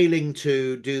failing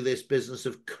to do this business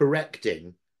of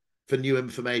correcting for new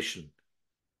information.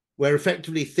 We're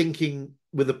effectively thinking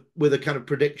with a kind of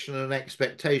prediction and an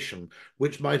expectation,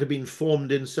 which might have been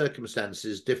formed in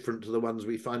circumstances different to the ones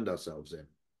we find ourselves in.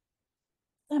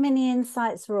 So many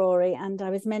insights, Rory. And I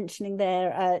was mentioning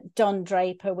there, Don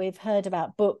Draper. We've heard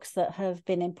about books that have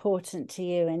been important to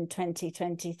you in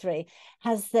 2023.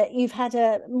 Has that you've had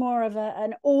a more of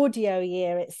an audio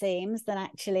year, it seems, than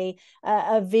actually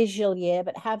a visual year?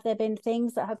 But have there been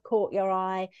things that have caught your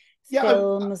eye? Yeah,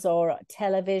 Films or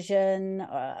television,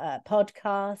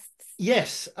 podcasts?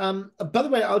 yes. By the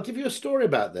way, I'll give you a story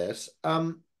about this.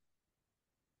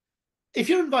 If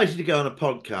you're invited to go on a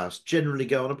podcast, generally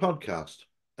go on a podcast.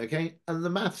 Okay. And the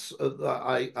maths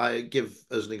I give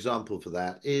as an example for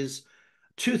that is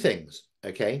 2 things.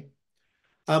 Okay.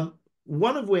 Um,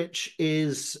 One of which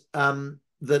is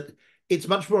that it's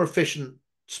much more efficient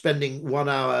spending 1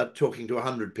 hour talking to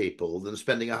 100 people than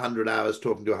spending 100 hours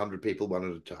talking to 100 people one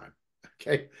at a time.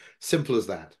 Okay. Simple as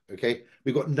that. Okay.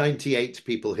 We've got 98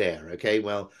 people here. Okay.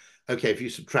 Well, okay, if you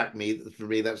subtract me from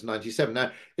me, that's 97.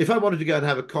 Now, if I wanted to go and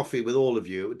have a coffee with all of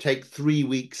you, it would take 3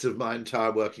 weeks of my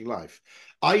entire working life.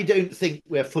 I don't think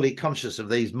we're fully conscious of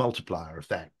these multiplier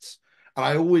effects. And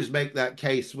I always make that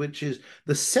case, which is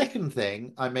the second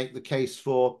thing I make the case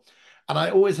for. And I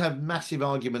always have massive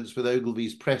arguments with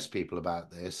Ogilvy's press people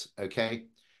about this, okay?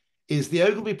 Is the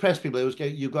Ogilvy press people always go,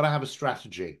 you've got to have a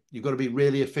strategy. You've got to be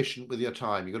really efficient with your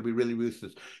time. You've got to be really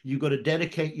ruthless. You've got to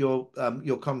dedicate your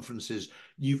conferences.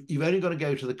 You've only got to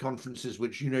go to the conferences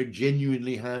which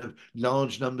genuinely have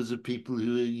large numbers of people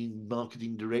who are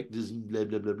marketing directors and blah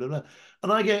blah blah blah blah.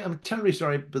 And I go, I'm terribly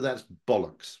sorry, but that's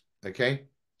bollocks. Okay.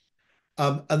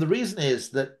 And the reason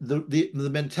is that the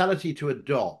mentality to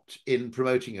adopt in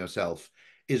promoting yourself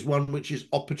is one which is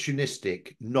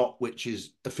opportunistic, not which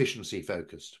is efficiency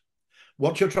focused.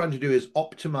 What you're trying to do is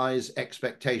optimize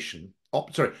expectation.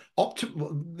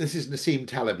 This is Nassim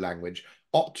Taleb language.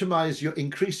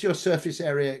 increase your surface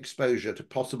area exposure to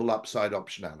possible upside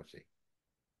optionality.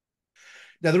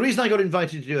 Now, the reason I got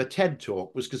invited to do a TED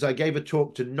talk was because I gave a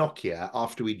talk to Nokia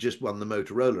after we just won the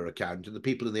Motorola account, and the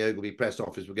people in the Ogilvy press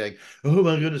office were going, "Oh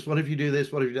my goodness, what if you do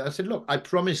this? What if you do that?" I said, "Look, I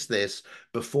promised this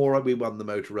before we won the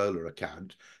Motorola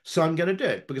account, so I'm going to do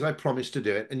it because I promised to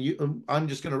do it. And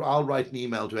I'll write an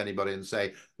email to anybody and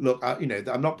say, look,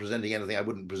 I'm not presenting anything I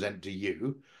wouldn't present to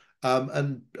you."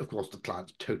 And of course, the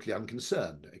client's totally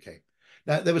unconcerned. Okay.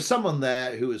 Now, there was someone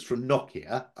there who was from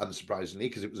Nokia, unsurprisingly,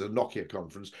 because it was a Nokia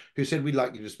conference, who said, "We'd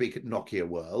like you to speak at Nokia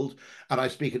World." And I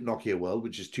speak at Nokia World,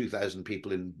 which is 2,000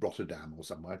 people in Rotterdam or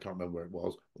somewhere. I can't remember where it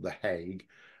was, or The Hague.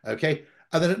 Okay.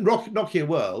 And then at Nokia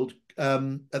World,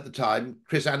 at the time,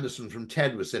 Chris Anderson from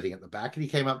TED was sitting at the back, and he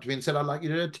came up to me and said, "I'd like you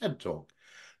to do a TED talk."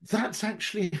 That's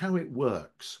actually how it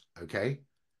works. Okay.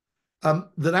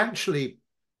 That actually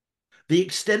the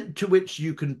extent to which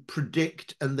you can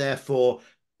predict and therefore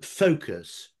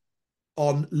focus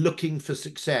on looking for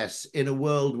success in a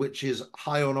world which is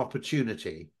high on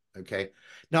opportunity. Okay.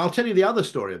 Now, I'll tell you the other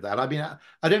story of that. I mean,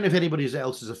 I don't know if anybody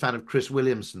else is a fan of Chris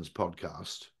Williamson's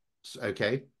podcast.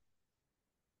 Okay.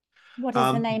 What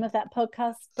is the name of that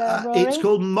podcast, It's Rory?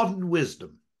 called Modern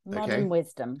Wisdom. Modern Okay.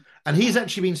 Wisdom. And he's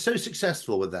actually been so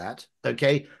successful with that.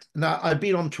 Okay. Now, I've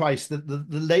been on twice. The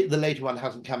later one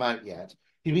hasn't come out yet.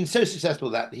 He's been so successful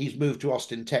with that he's moved to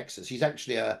Austin, Texas. He's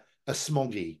actually a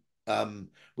smoggy,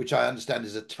 which I understand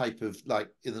is a type of, like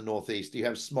in the Northeast, you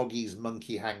have smoggies,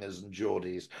 monkey hangers, and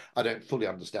Geordies. I don't fully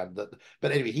understand that.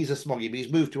 But anyway, he's a smoggy, but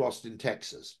he's moved to Austin,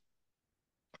 Texas,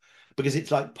 because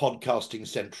it's like podcasting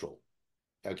central.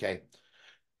 Okay.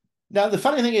 Now, the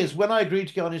funny thing is, when I agreed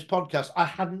to go on his podcast,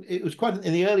 it was quite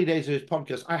in the early days of his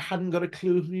podcast, I hadn't got a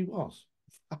clue who he was.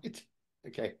 Right?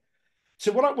 Okay.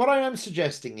 So what I am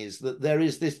suggesting is that there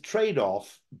is this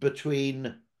trade-off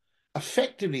between,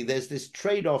 effectively, there's this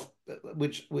trade-off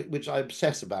which I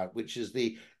obsess about, which is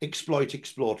the exploit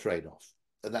explore trade-off.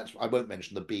 And that's, I won't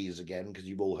mention the bees again because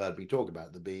you've all heard me talk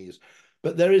about the bees,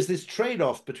 but there is this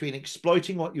trade-off between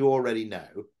exploiting what you already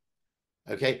know.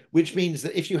 Okay, which means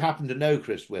that if you happen to know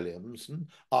Chris Williamson,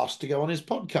 ask to go on his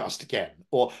podcast again,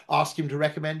 or ask him to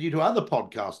recommend you to other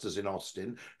podcasters in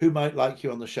Austin who might like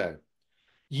you on the show.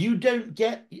 You don't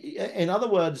get, in other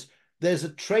words, there's a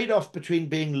trade-off between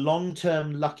being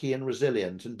long-term lucky and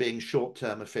resilient and being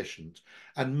short-term efficient.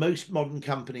 And most modern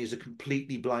companies are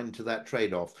completely blind to that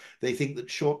trade-off. They think that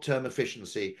short-term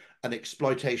efficiency and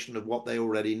exploitation of what they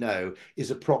already know is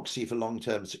a proxy for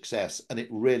long-term success, and it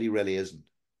really, really isn't.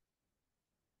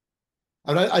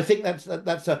 And I think that's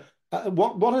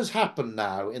what has happened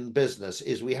now in business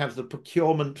is we have the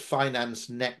procurement finance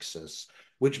nexus,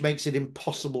 which makes it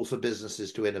impossible for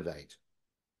businesses to innovate.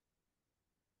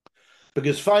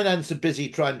 Because finance are busy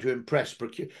trying to impress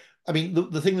I mean,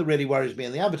 the thing that really worries me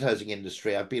in the advertising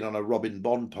industry, I've been on a Robin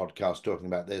Bond podcast talking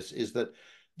about this, is that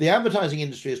the advertising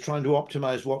industry is trying to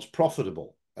optimize what's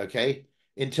profitable, okay,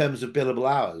 in terms of billable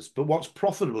hours. But what's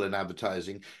profitable in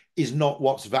advertising is not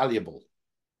what's valuable.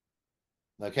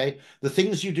 Okay, the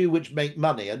things you do which make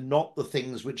money are not the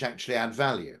things which actually add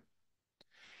value.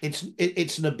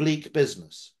 It's an oblique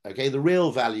business. Okay, the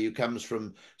real value comes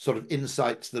from sort of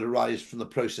insights that arise from the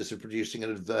process of producing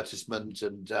an advertisement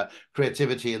and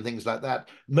creativity and things like that.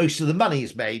 Most of the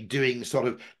money's made doing sort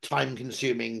of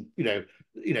time-consuming,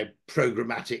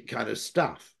 programmatic kind of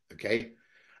stuff. Okay,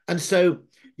 and so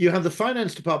you have the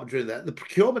finance department doing that. The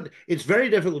procurement, it's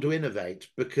very difficult to innovate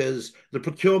because the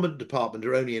procurement department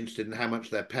are only interested in how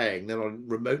much they're paying. They're not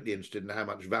remotely interested in how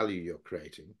much value you're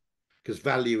creating, because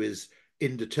value is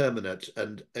indeterminate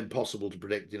and impossible to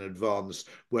predict in advance,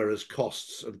 whereas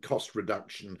costs and cost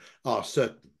reduction are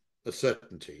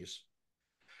certainties.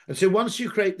 And so once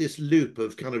you create this loop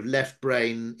of kind of left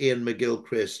brain, Ian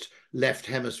McGilchrist, left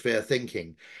hemisphere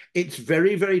thinking, it's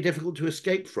very, very difficult to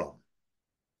escape from.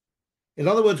 In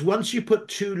other words, once you put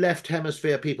two left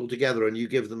hemisphere people together and you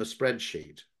give them a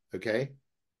spreadsheet, okay,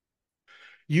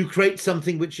 you create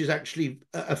something which is actually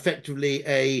effectively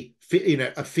a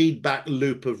feedback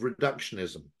loop of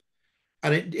reductionism,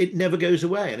 and it never goes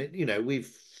away. And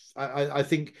I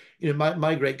think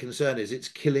my great concern is it's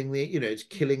killing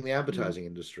the advertising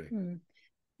industry.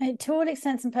 To all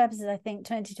extents and purposes, I think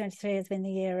 2023 has been the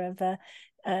year of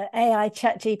AI,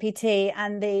 ChatGPT,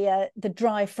 and the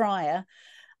dry fryer.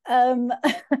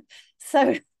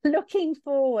 So looking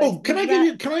forward. Oh, can I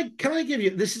give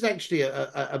you? This is actually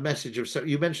a message of. So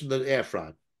you mentioned the air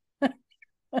fryer.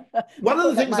 One of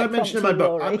the things I mentioned in my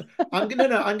book, I'm going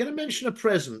to mention a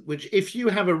present which, if you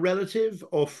have a relative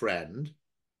or friend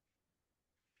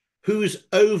who's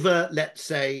over, let's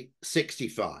say,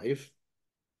 65,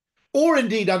 or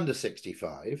indeed under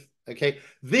 65, okay,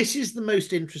 this is the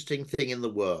most interesting thing in the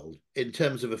world in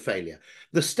terms of a failure.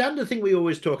 The standard thing we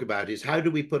always talk about is how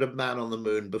do we put a man on the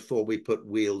moon before we put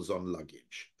wheels on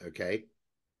luggage, okay?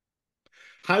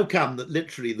 How come that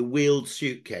literally the wheeled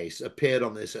suitcase appeared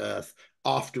on this earth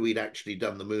after we'd actually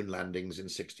done the moon landings in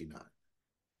 69?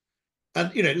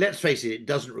 And, you know, let's face it, it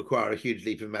doesn't require a huge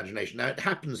leap of imagination. Now, it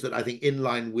happens that I think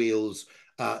inline wheels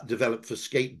developed for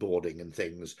skateboarding and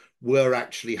things were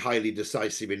actually highly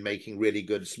decisive in making really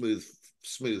good, smooth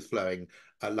flowing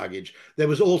luggage. There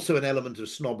was also an element of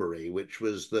snobbery, which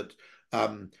was that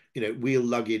you know, wheel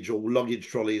luggage or luggage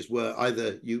trolleys were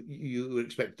either you were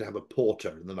expected to have a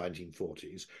porter in the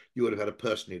 1940s, you would have had a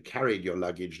person who carried your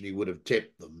luggage and you would have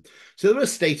tipped them. So there were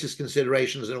status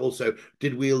considerations, and also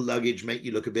did wheel luggage make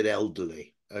you look a bit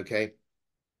elderly? Okay.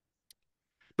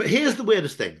 But here's the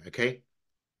weirdest thing, okay?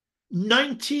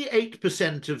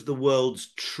 98% of the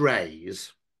world's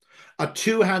trays are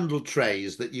two-handled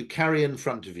trays that you carry in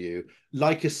front of you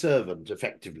like a servant,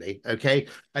 effectively, okay?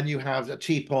 And you have a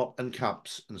teapot and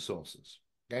cups and saucers,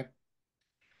 okay?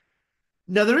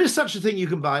 Now, there is such a thing you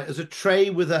can buy as a tray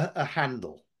with a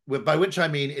handle, by which I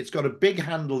mean it's got a big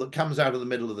handle that comes out of the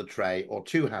middle of the tray, or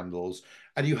two handles,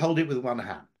 and you hold it with one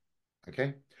hand,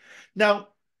 okay? Now,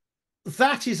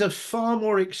 that is a far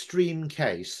more extreme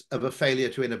case of a failure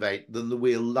to innovate than the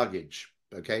wheel luggage,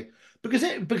 okay?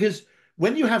 Because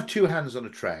when you have two hands on a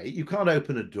tray, you can't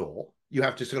open a door. You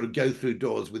have to sort of go through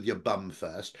doors with your bum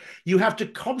first. You have to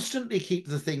constantly keep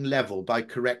the thing level by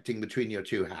correcting between your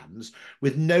two hands,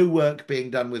 with no work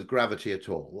being done with gravity at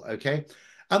all, okay?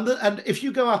 And if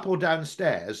you go up or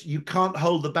downstairs, you can't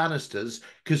hold the banisters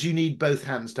because you need both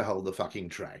hands to hold the fucking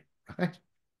tray, right?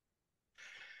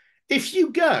 If you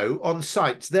go on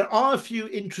sites, there are a few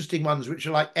interesting ones which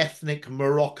are like ethnic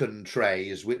Moroccan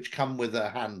trays, which come with a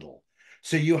handle.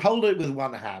 So you hold it with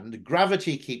one hand,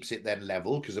 gravity keeps it then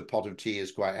level because a pot of tea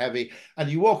is quite heavy,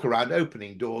 and you walk around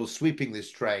opening doors, sweeping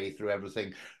this tray through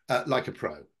everything like a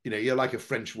pro. You know, you're like a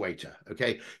French waiter,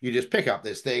 okay? You just pick up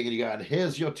this thing and you go, and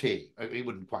here's your tea. You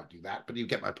wouldn't quite do that, but you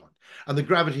get my point. And the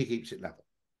gravity keeps it level.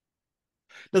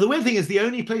 Now, the weird thing is the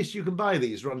only place you can buy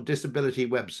these are on disability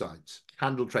websites,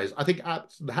 handle trays. I think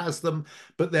apps has them,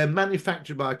 but they're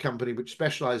manufactured by a company which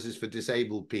specializes for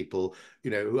disabled people,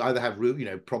 you know, who either have, you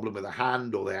know, problem with a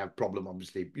hand, or they have problem,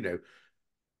 obviously, you know.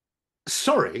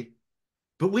 Sorry,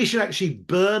 but we should actually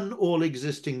burn all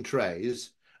existing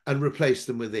trays and replace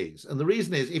them with these. And the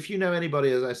reason is, if you know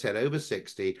anybody, as I said, over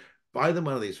 60, buy them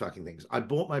one of these fucking things. I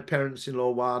bought my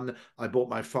parents-in-law one. I bought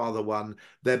my father one.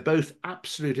 They're both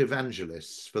absolute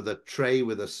evangelists for the tray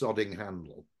with a sodding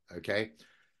handle, okay?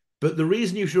 But the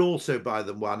reason you should also buy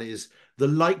them one is the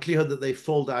likelihood that they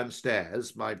fall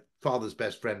downstairs. My father's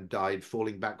best friend died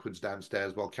falling backwards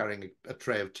downstairs while carrying a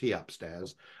tray of tea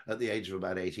upstairs at the age of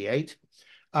about 88.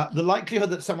 The likelihood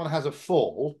that someone has a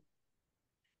fall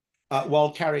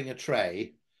while carrying a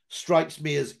tray strikes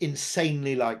me as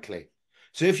insanely likely.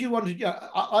 So if you wanted,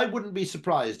 I wouldn't be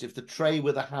surprised if the tray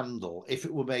with a handle, if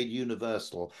it were made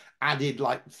universal, added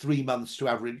like 3 months to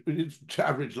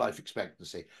average life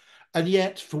expectancy. And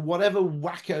yet, for whatever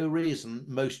wacko reason,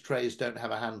 most trays don't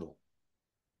have a handle.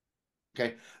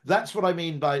 Okay, that's what I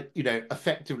mean by, you know,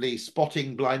 effectively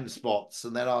spotting blind spots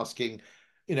and then asking,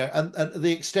 you know, and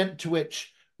the extent to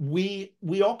which we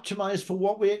optimize for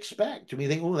what we expect. And we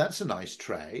think, oh, that's a nice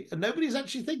tray. And nobody's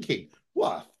actually thinking,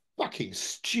 what a fucking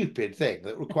stupid thing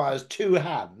that requires two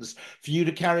hands for you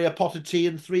to carry a pot of tea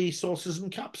and three saucers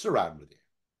and cups around with you.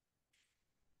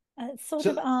 It sort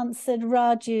of So, answered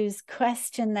Raju's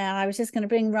question there. I was just going to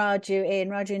bring Raju in.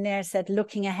 Raju Nair said,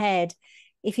 looking ahead,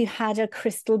 if you had a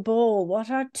crystal ball, what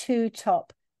are two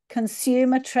top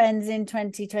consumer trends in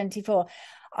 2024?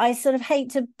 I sort of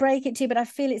hate to break it to you, but I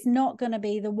feel it's not going to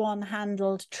be the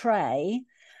one-handled tray.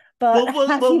 But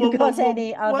have you got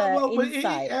any other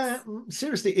insights?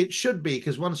 seriously, it should be,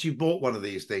 because once you bought one of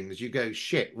these things, you go,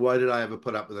 shit, why did I ever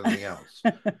put up with anything else?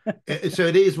 So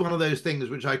it is one of those things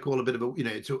which I call a bit of a, you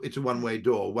know, it's a one-way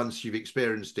door. Once you've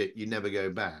experienced it, you never go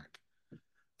back.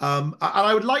 And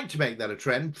I would like to make that a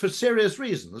trend for serious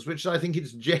reasons, which I think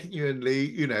it's genuinely,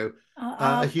 you know,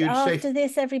 a huge safe. After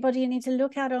this, everybody, you need to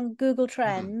look out on Google Mm,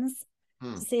 Trends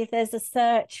mm. to see if there's a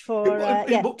search for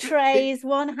trays,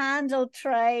 one-handled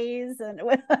trays, and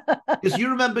Because you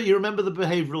remember the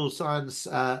behavioral science,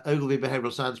 Ogilvy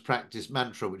behavioral science practice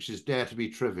mantra, which is dare to be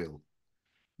trivial,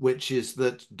 which is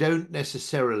that don't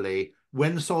necessarily,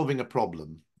 when solving a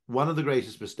problem, one of the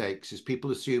greatest mistakes is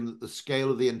people assume that the scale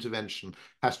of the intervention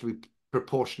has to be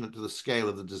proportionate to the scale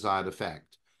of the desired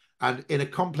effect. And in a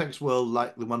complex world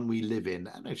like the one we live in,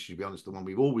 and actually, to be honest, the one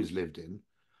we've always lived in,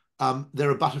 There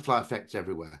are butterfly effects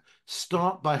everywhere.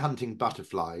 Start by hunting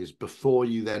butterflies before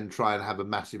you then try and have a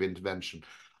massive intervention.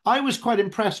 I was quite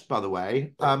impressed, by the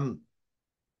way.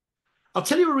 I'll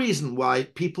tell you a reason why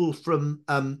people from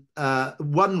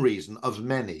one reason of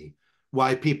many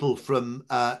why people from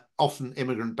often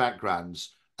immigrant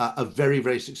backgrounds are very,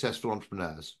 very successful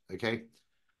entrepreneurs. Okay.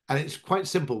 And it's quite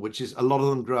simple, which is a lot of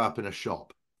them grow up in a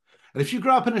shop. And if you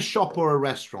grow up in a shop or a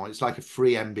restaurant, it's like a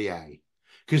free MBA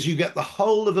because you get the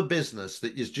whole of a business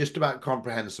that is just about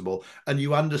comprehensible and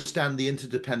you understand the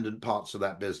interdependent parts of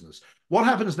that business. What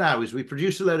happens now is we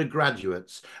produce a load of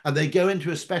graduates and they go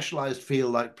into a specialized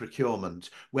field like procurement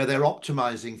where they're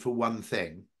optimizing for one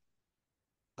thing.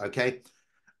 Okay.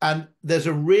 And there's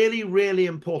a really, really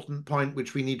important point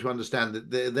which we need to understand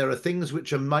that there are things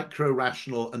which are micro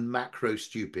rational and macro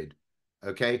stupid.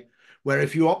 Okay. Where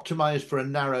if you optimize for a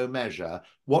narrow measure,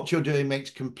 what you're doing makes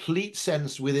complete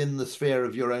sense within the sphere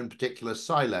of your own particular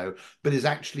silo, but is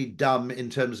actually dumb in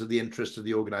terms of the interest of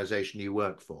the organization you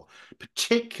work for.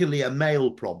 Particularly a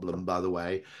male problem, by the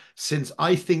way, since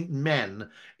I think men,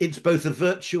 it's both a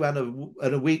virtue and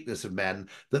a weakness of men,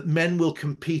 that men will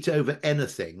compete over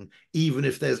anything, even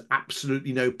if there's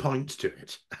absolutely no point to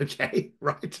it. Okay,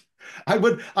 right? I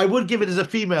would give it as a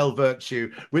female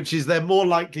virtue, which is they're more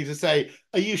likely to say,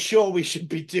 "Are you sure we should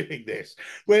be doing this?"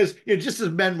 Whereas, just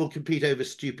as men will compete over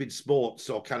stupid sports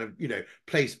or kind of,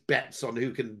 place bets on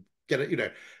who can get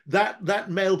it,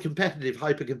 that male competitive,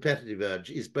 hyper competitive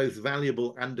urge is both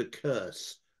valuable and a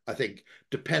curse, I think,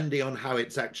 depending on how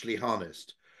it's actually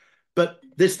harnessed. But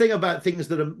this thing about things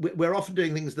that we're often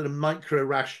doing things that are micro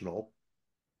rational,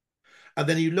 and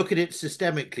then you look at it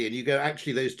systemically and you go,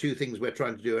 actually, those two things we're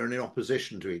trying to do are in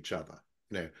opposition to each other.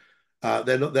 They're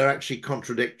not, they're actually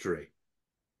contradictory.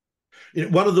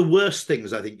 One of the worst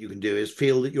things I think you can do is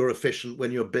feel that you're efficient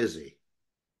when you're busy,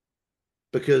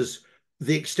 because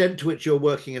the extent to which you're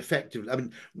working effectively. I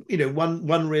mean,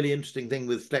 one really interesting thing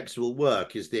with flexible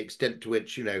work is the extent to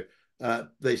which,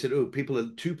 they said, oh, people are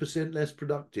 2% less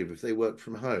productive if they work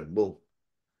from home. Well,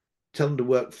 tell them to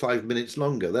work 5 minutes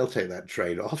longer. They'll take that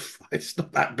trade off. It's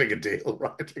not that big a deal,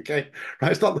 right? Okay,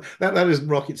 right. It's not that isn't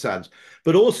rocket science,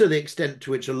 but also the extent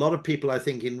to which a lot of people, I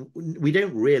think, we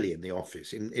don't really in the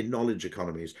office in knowledge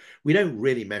economies, we don't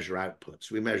really measure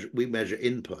outputs. We measure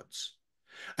inputs.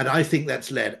 And I think that's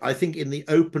led, I think in the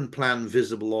open plan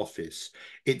visible office,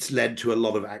 it's led to a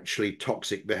lot of actually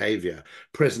toxic behavior,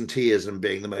 presenteeism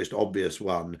being the most obvious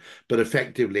one, but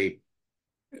effectively,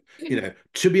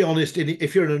 to be honest,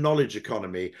 if you're in a knowledge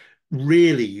economy,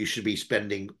 really you should be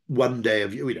spending one day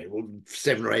of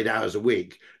 7 or 8 hours a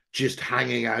week just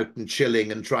hanging out and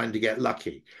chilling and trying to get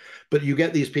lucky. But you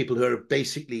get these people who are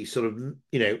basically sort of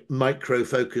micro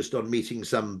focused on meeting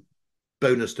some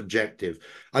bonus objective.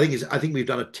 I think we've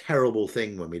done a terrible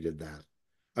thing when we did that.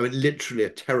 I mean, literally a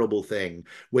terrible thing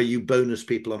where you bonus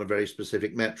people on a very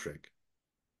specific metric.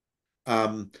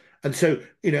 And so,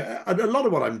 a lot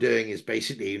of what I'm doing is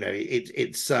basically,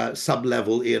 it's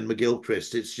sub-level Ian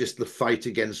McGilchrist. It's just the fight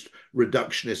against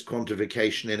reductionist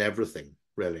quantification in everything,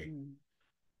 really.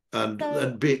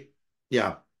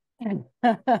 Yeah.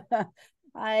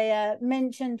 I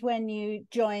mentioned when you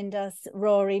joined us,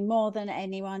 Rory, more than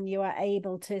anyone, you are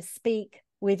able to speak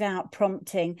without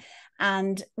prompting,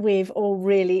 and we've all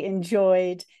really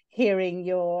enjoyed hearing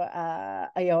your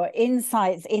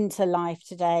insights into life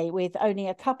today with only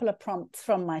a couple of prompts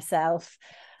from myself.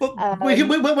 Well, why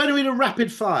don't we do a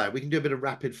rapid fire? We can do a bit of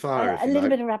rapid fire if a you little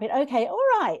like. bit of rapid. Okay, all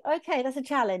right. Okay, that's a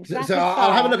challenge. So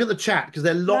I'll have a look at the chat because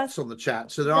there are lots on the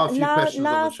chat. So there are a few questions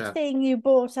on the chat. Last thing you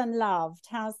bought and loved.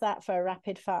 How's that for a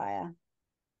rapid fire?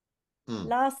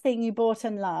 Last thing you bought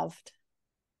and loved.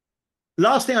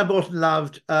 Last thing I bought and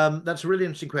loved. That's a really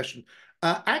interesting question.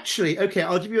 Actually, okay,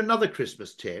 I'll give you another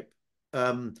Christmas tip.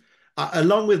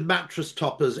 Along with mattress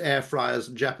toppers, air fryers,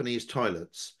 and Japanese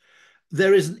toilets,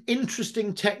 there is an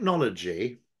interesting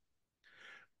technology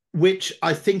which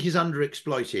I think is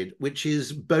underexploited, which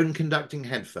is bone conducting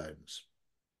headphones.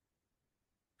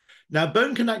 Now,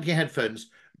 bone conducting headphones,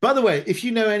 by the way, if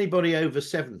you know anybody over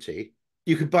 70,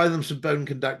 you could buy them some bone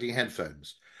conducting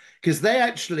headphones because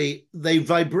they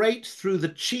vibrate through the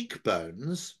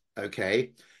cheekbones,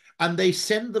 okay, and they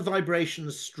send the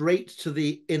vibrations straight to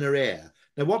the inner ear.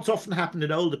 Now, what's often happened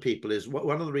in older people is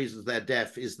one of the reasons they're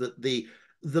deaf is that the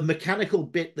mechanical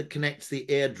bit that connects the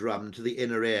eardrum to the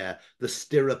inner ear, the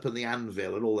stirrup and the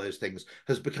anvil and all those things,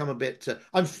 has become a bit.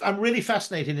 I'm really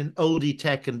fascinated in oldie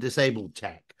tech and disabled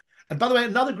tech. And by the way,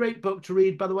 another great book to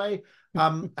read, by the way,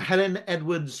 Helen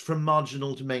Edwards, From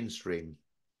Marginal to Mainstream.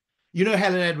 You know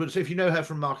Helen Edwards, if you know her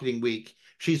from Marketing Week,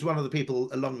 She's one of the people,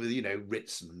 along with, you know,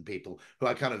 Ritson and people, who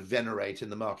I kind of venerate in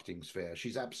the marketing sphere.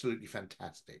 She's absolutely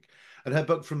fantastic. And her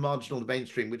book From Marginal to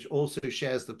Mainstream, which also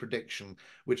shares the prediction,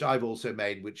 which I've also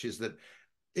made, which is that,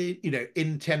 you know,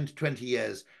 in 10 to 20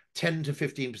 years, 10 to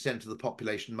 15% of the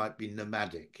population might be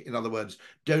nomadic. In other words,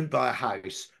 don't buy a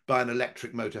house, buy an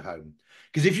electric motorhome.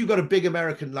 Because if you've got a big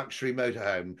American luxury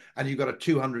motorhome and you've got a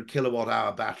 200 kilowatt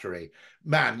hour battery,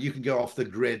 man, you can go off the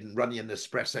grid and run your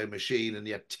Nespresso machine and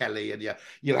your telly, and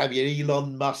you'll have your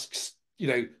Elon Musk's, you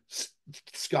know,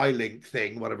 Skylink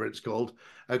thing, whatever it's called.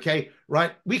 Okay,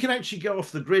 right. We can actually go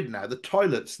off the grid now. The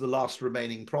toilet's the last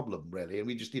remaining problem, really, and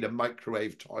we just need a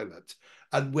microwave toilet,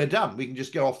 and we're done. We can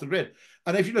just go off the grid.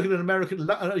 And if you look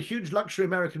at a huge luxury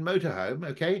American motorhome,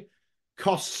 okay,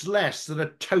 costs less than a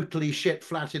totally shit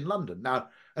flat in London. Now,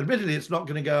 admittedly, it's not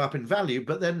going to go up in value,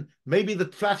 but then maybe the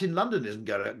flat in London isn't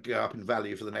going to go up in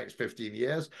value for the next 15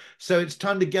 years. So it's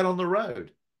time to get on the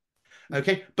road.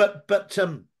 Okay, but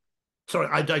sorry,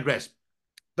 I digress.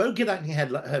 Bone conducting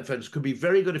headphones could be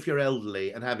very good if you're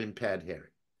elderly and have impaired hearing.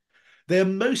 They're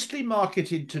mostly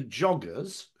marketed to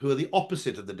joggers, who are the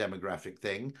opposite of the demographic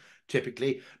thing,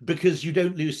 typically, because you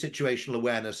don't lose situational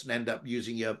awareness and end up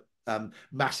using your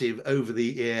massive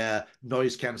over-the-ear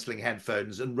noise-cancelling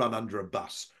headphones and run under a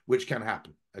bus, which can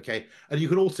happen, okay? And you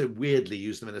can also weirdly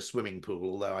use them in a swimming pool,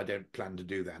 although I don't plan to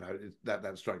do that.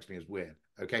 That strikes me as weird,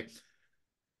 okay?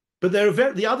 But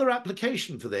the other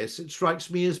application for this, it strikes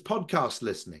me, as podcast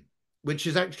listening, which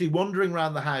is actually wandering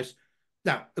around the house.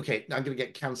 Now, okay, I'm going to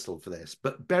get cancelled for this,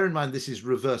 but bear in mind this is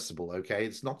reversible, okay?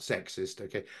 It's not sexist,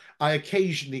 okay? I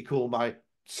occasionally call my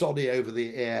Sony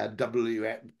over-the-air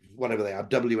whatever they are,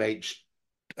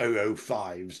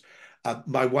 WH005s,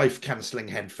 my wife cancelling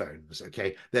headphones,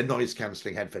 okay? They're noise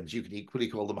cancelling headphones. You can equally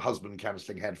call them husband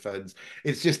cancelling headphones.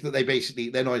 It's just that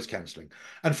they're noise cancelling.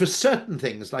 And for certain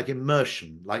things like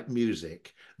immersion, like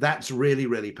music, that's really,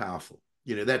 really powerful.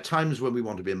 You know, there are times when we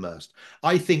want to be immersed.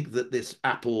 I think that this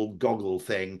Apple goggle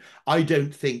thing, I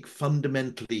don't think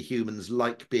fundamentally humans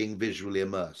like being visually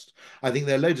immersed. I think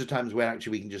there are loads of times where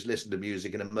actually we can just listen to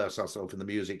music and immerse ourselves in the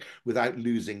music without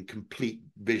losing complete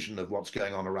vision of what's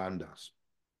going on around us.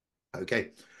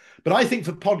 Okay. But I think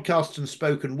for podcasts and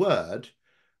spoken word,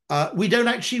 we don't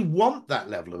actually want that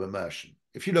level of immersion.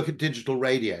 If you look at digital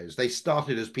radios, they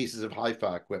started as pieces of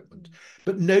hi-fi equipment,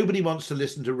 but nobody wants to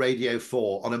listen to Radio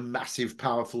 4 on a massive,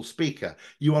 powerful speaker.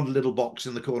 You want a little box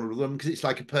in the corner of the room because it's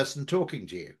like a person talking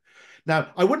to you. Now,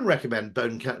 I wouldn't recommend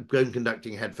bone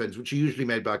conducting headphones, which are usually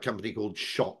made by a company called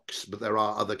Shocks, but there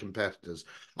are other competitors.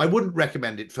 I wouldn't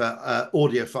recommend it for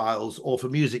audiophiles or for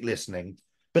music listening.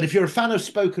 But if you're a fan of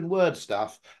spoken word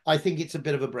stuff, I think it's a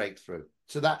bit of a breakthrough.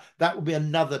 So that would be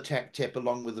another tech tip,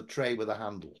 along with a tray with a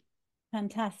handle.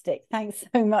 Fantastic. Thanks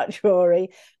so much,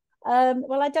 Rory.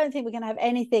 Well, I don't think we're going to have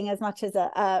anything as much as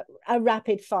a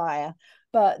rapid fire.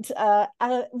 But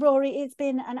Rory, it's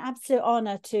been an absolute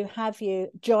honour to have you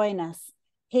join us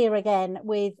here again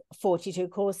with 42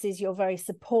 Courses. You're very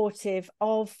supportive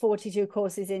of 42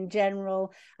 Courses in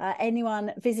general.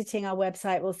 Anyone visiting our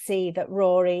website will see that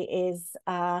Rory is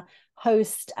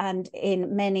host and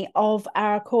in many of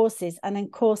our courses. And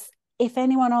of course, if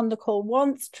anyone on the call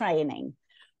wants training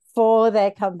for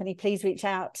their company, please reach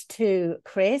out to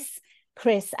Chris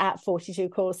at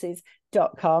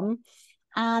 42courses.com.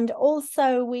 And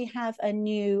also we have a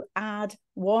new Ad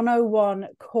 101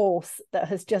 course that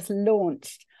has just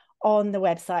launched on the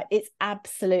website. It's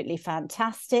absolutely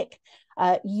fantastic.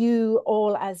 You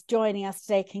all, as joining us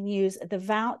today, can use the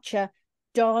voucher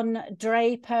Don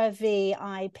Draper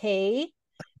VIP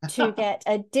to get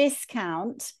a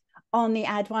discount on the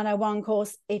Ad 101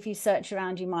 course. If you search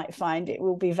around, you might find it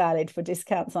will be valid for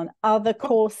discounts on other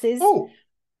courses. Oh.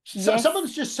 So yes.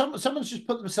 someone's just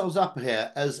put themselves up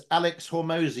here as Alex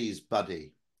Hormozi's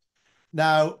buddy.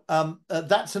 Now,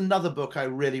 that's another book I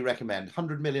really recommend.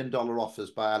 $100 Million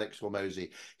Offers by Alex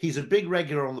Hormozi. He's a big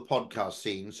regular on the podcast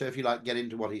scene, so if you like, get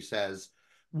into what he says.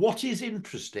 What is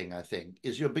interesting, I think,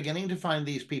 is you're beginning to find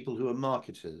these people who are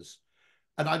marketers,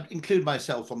 and I include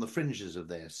myself on the fringes of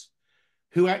this,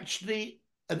 who actually,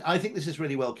 and I think this is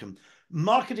really welcome,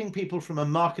 marketing people from a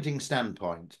marketing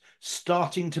standpoint,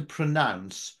 starting to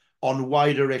pronounce on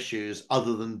wider issues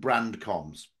other than brand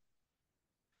comms.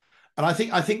 And I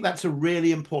think that's a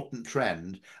really important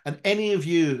trend. And any of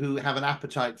you who have an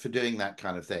appetite for doing that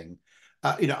kind of thing,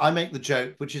 you know, I make the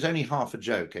joke, which is only half a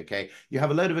joke, okay? You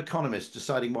have a load of economists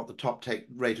deciding what the top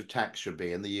rate of tax should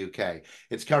be in the UK.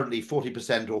 It's currently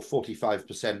 40% or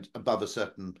 45% above a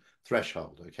certain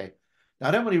threshold, okay? Now,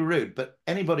 I don't want to be rude, but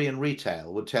anybody in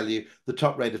retail would tell you the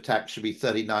top rate of tax should be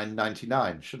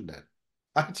 39.99, shouldn't it?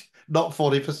 Right? Not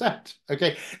 40%,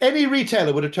 okay? Any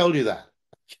retailer would have told you that.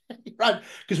 Right,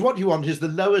 because what you want is the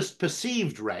lowest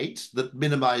perceived rate that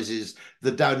minimizes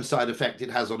the downside effect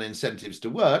it has on incentives to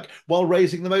work while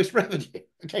raising the most revenue.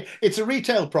 Okay, it's a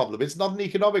retail problem. It's not an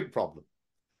economic problem.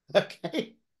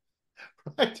 Okay,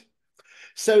 right.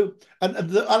 So, and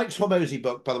the Alex Hormozy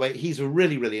book, by the way, he's a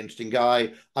really, really interesting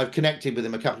guy. I've connected with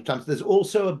him a couple of times. There's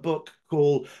also a book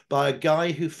called by a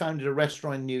guy who founded a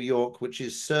restaurant in New York, which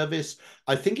is Service.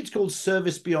 I think it's called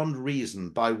Service Beyond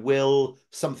Reason by Will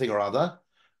something or other,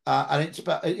 and it's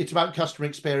about customer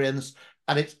experience.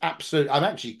 And it's absolute. I'm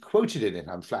actually quoted in it.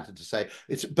 I'm flattered to say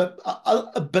it's, but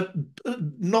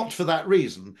not for that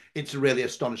reason. It's a really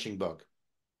astonishing book.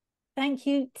 Thank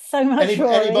you so much,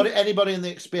 Rory. Anybody in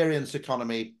the experience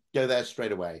economy, go there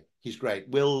straight away. He's great.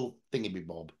 Will Thingy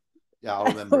Bob. Yeah, I'll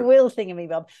remember it. Will Thingy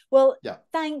Bob. Well, yeah.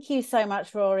 Thank you so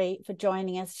much, Rory, for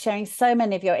joining us, sharing so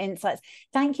many of your insights.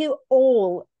 Thank you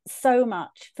all so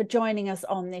much for joining us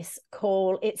on this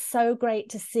call. It's so great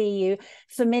to see you,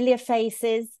 familiar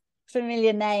faces,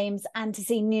 familiar names, and to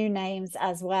see new names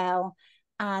as well.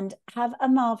 And have a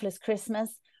marvelous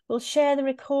Christmas. We'll share the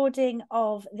recording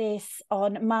of this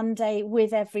on Monday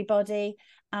with everybody,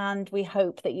 and we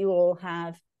hope that you all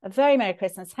have a very Merry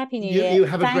Christmas, Happy New Year. You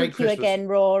have a great Christmas. Thank you again,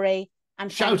 Rory. And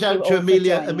shout out to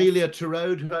Amelia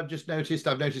Turode, who I've noticed.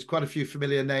 I've noticed quite a few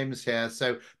familiar names here.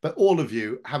 So, but all of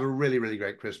you have a really, really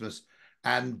great Christmas,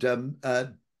 and don't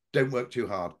work too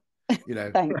hard. Thank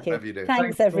you. You do.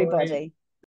 Thanks everybody.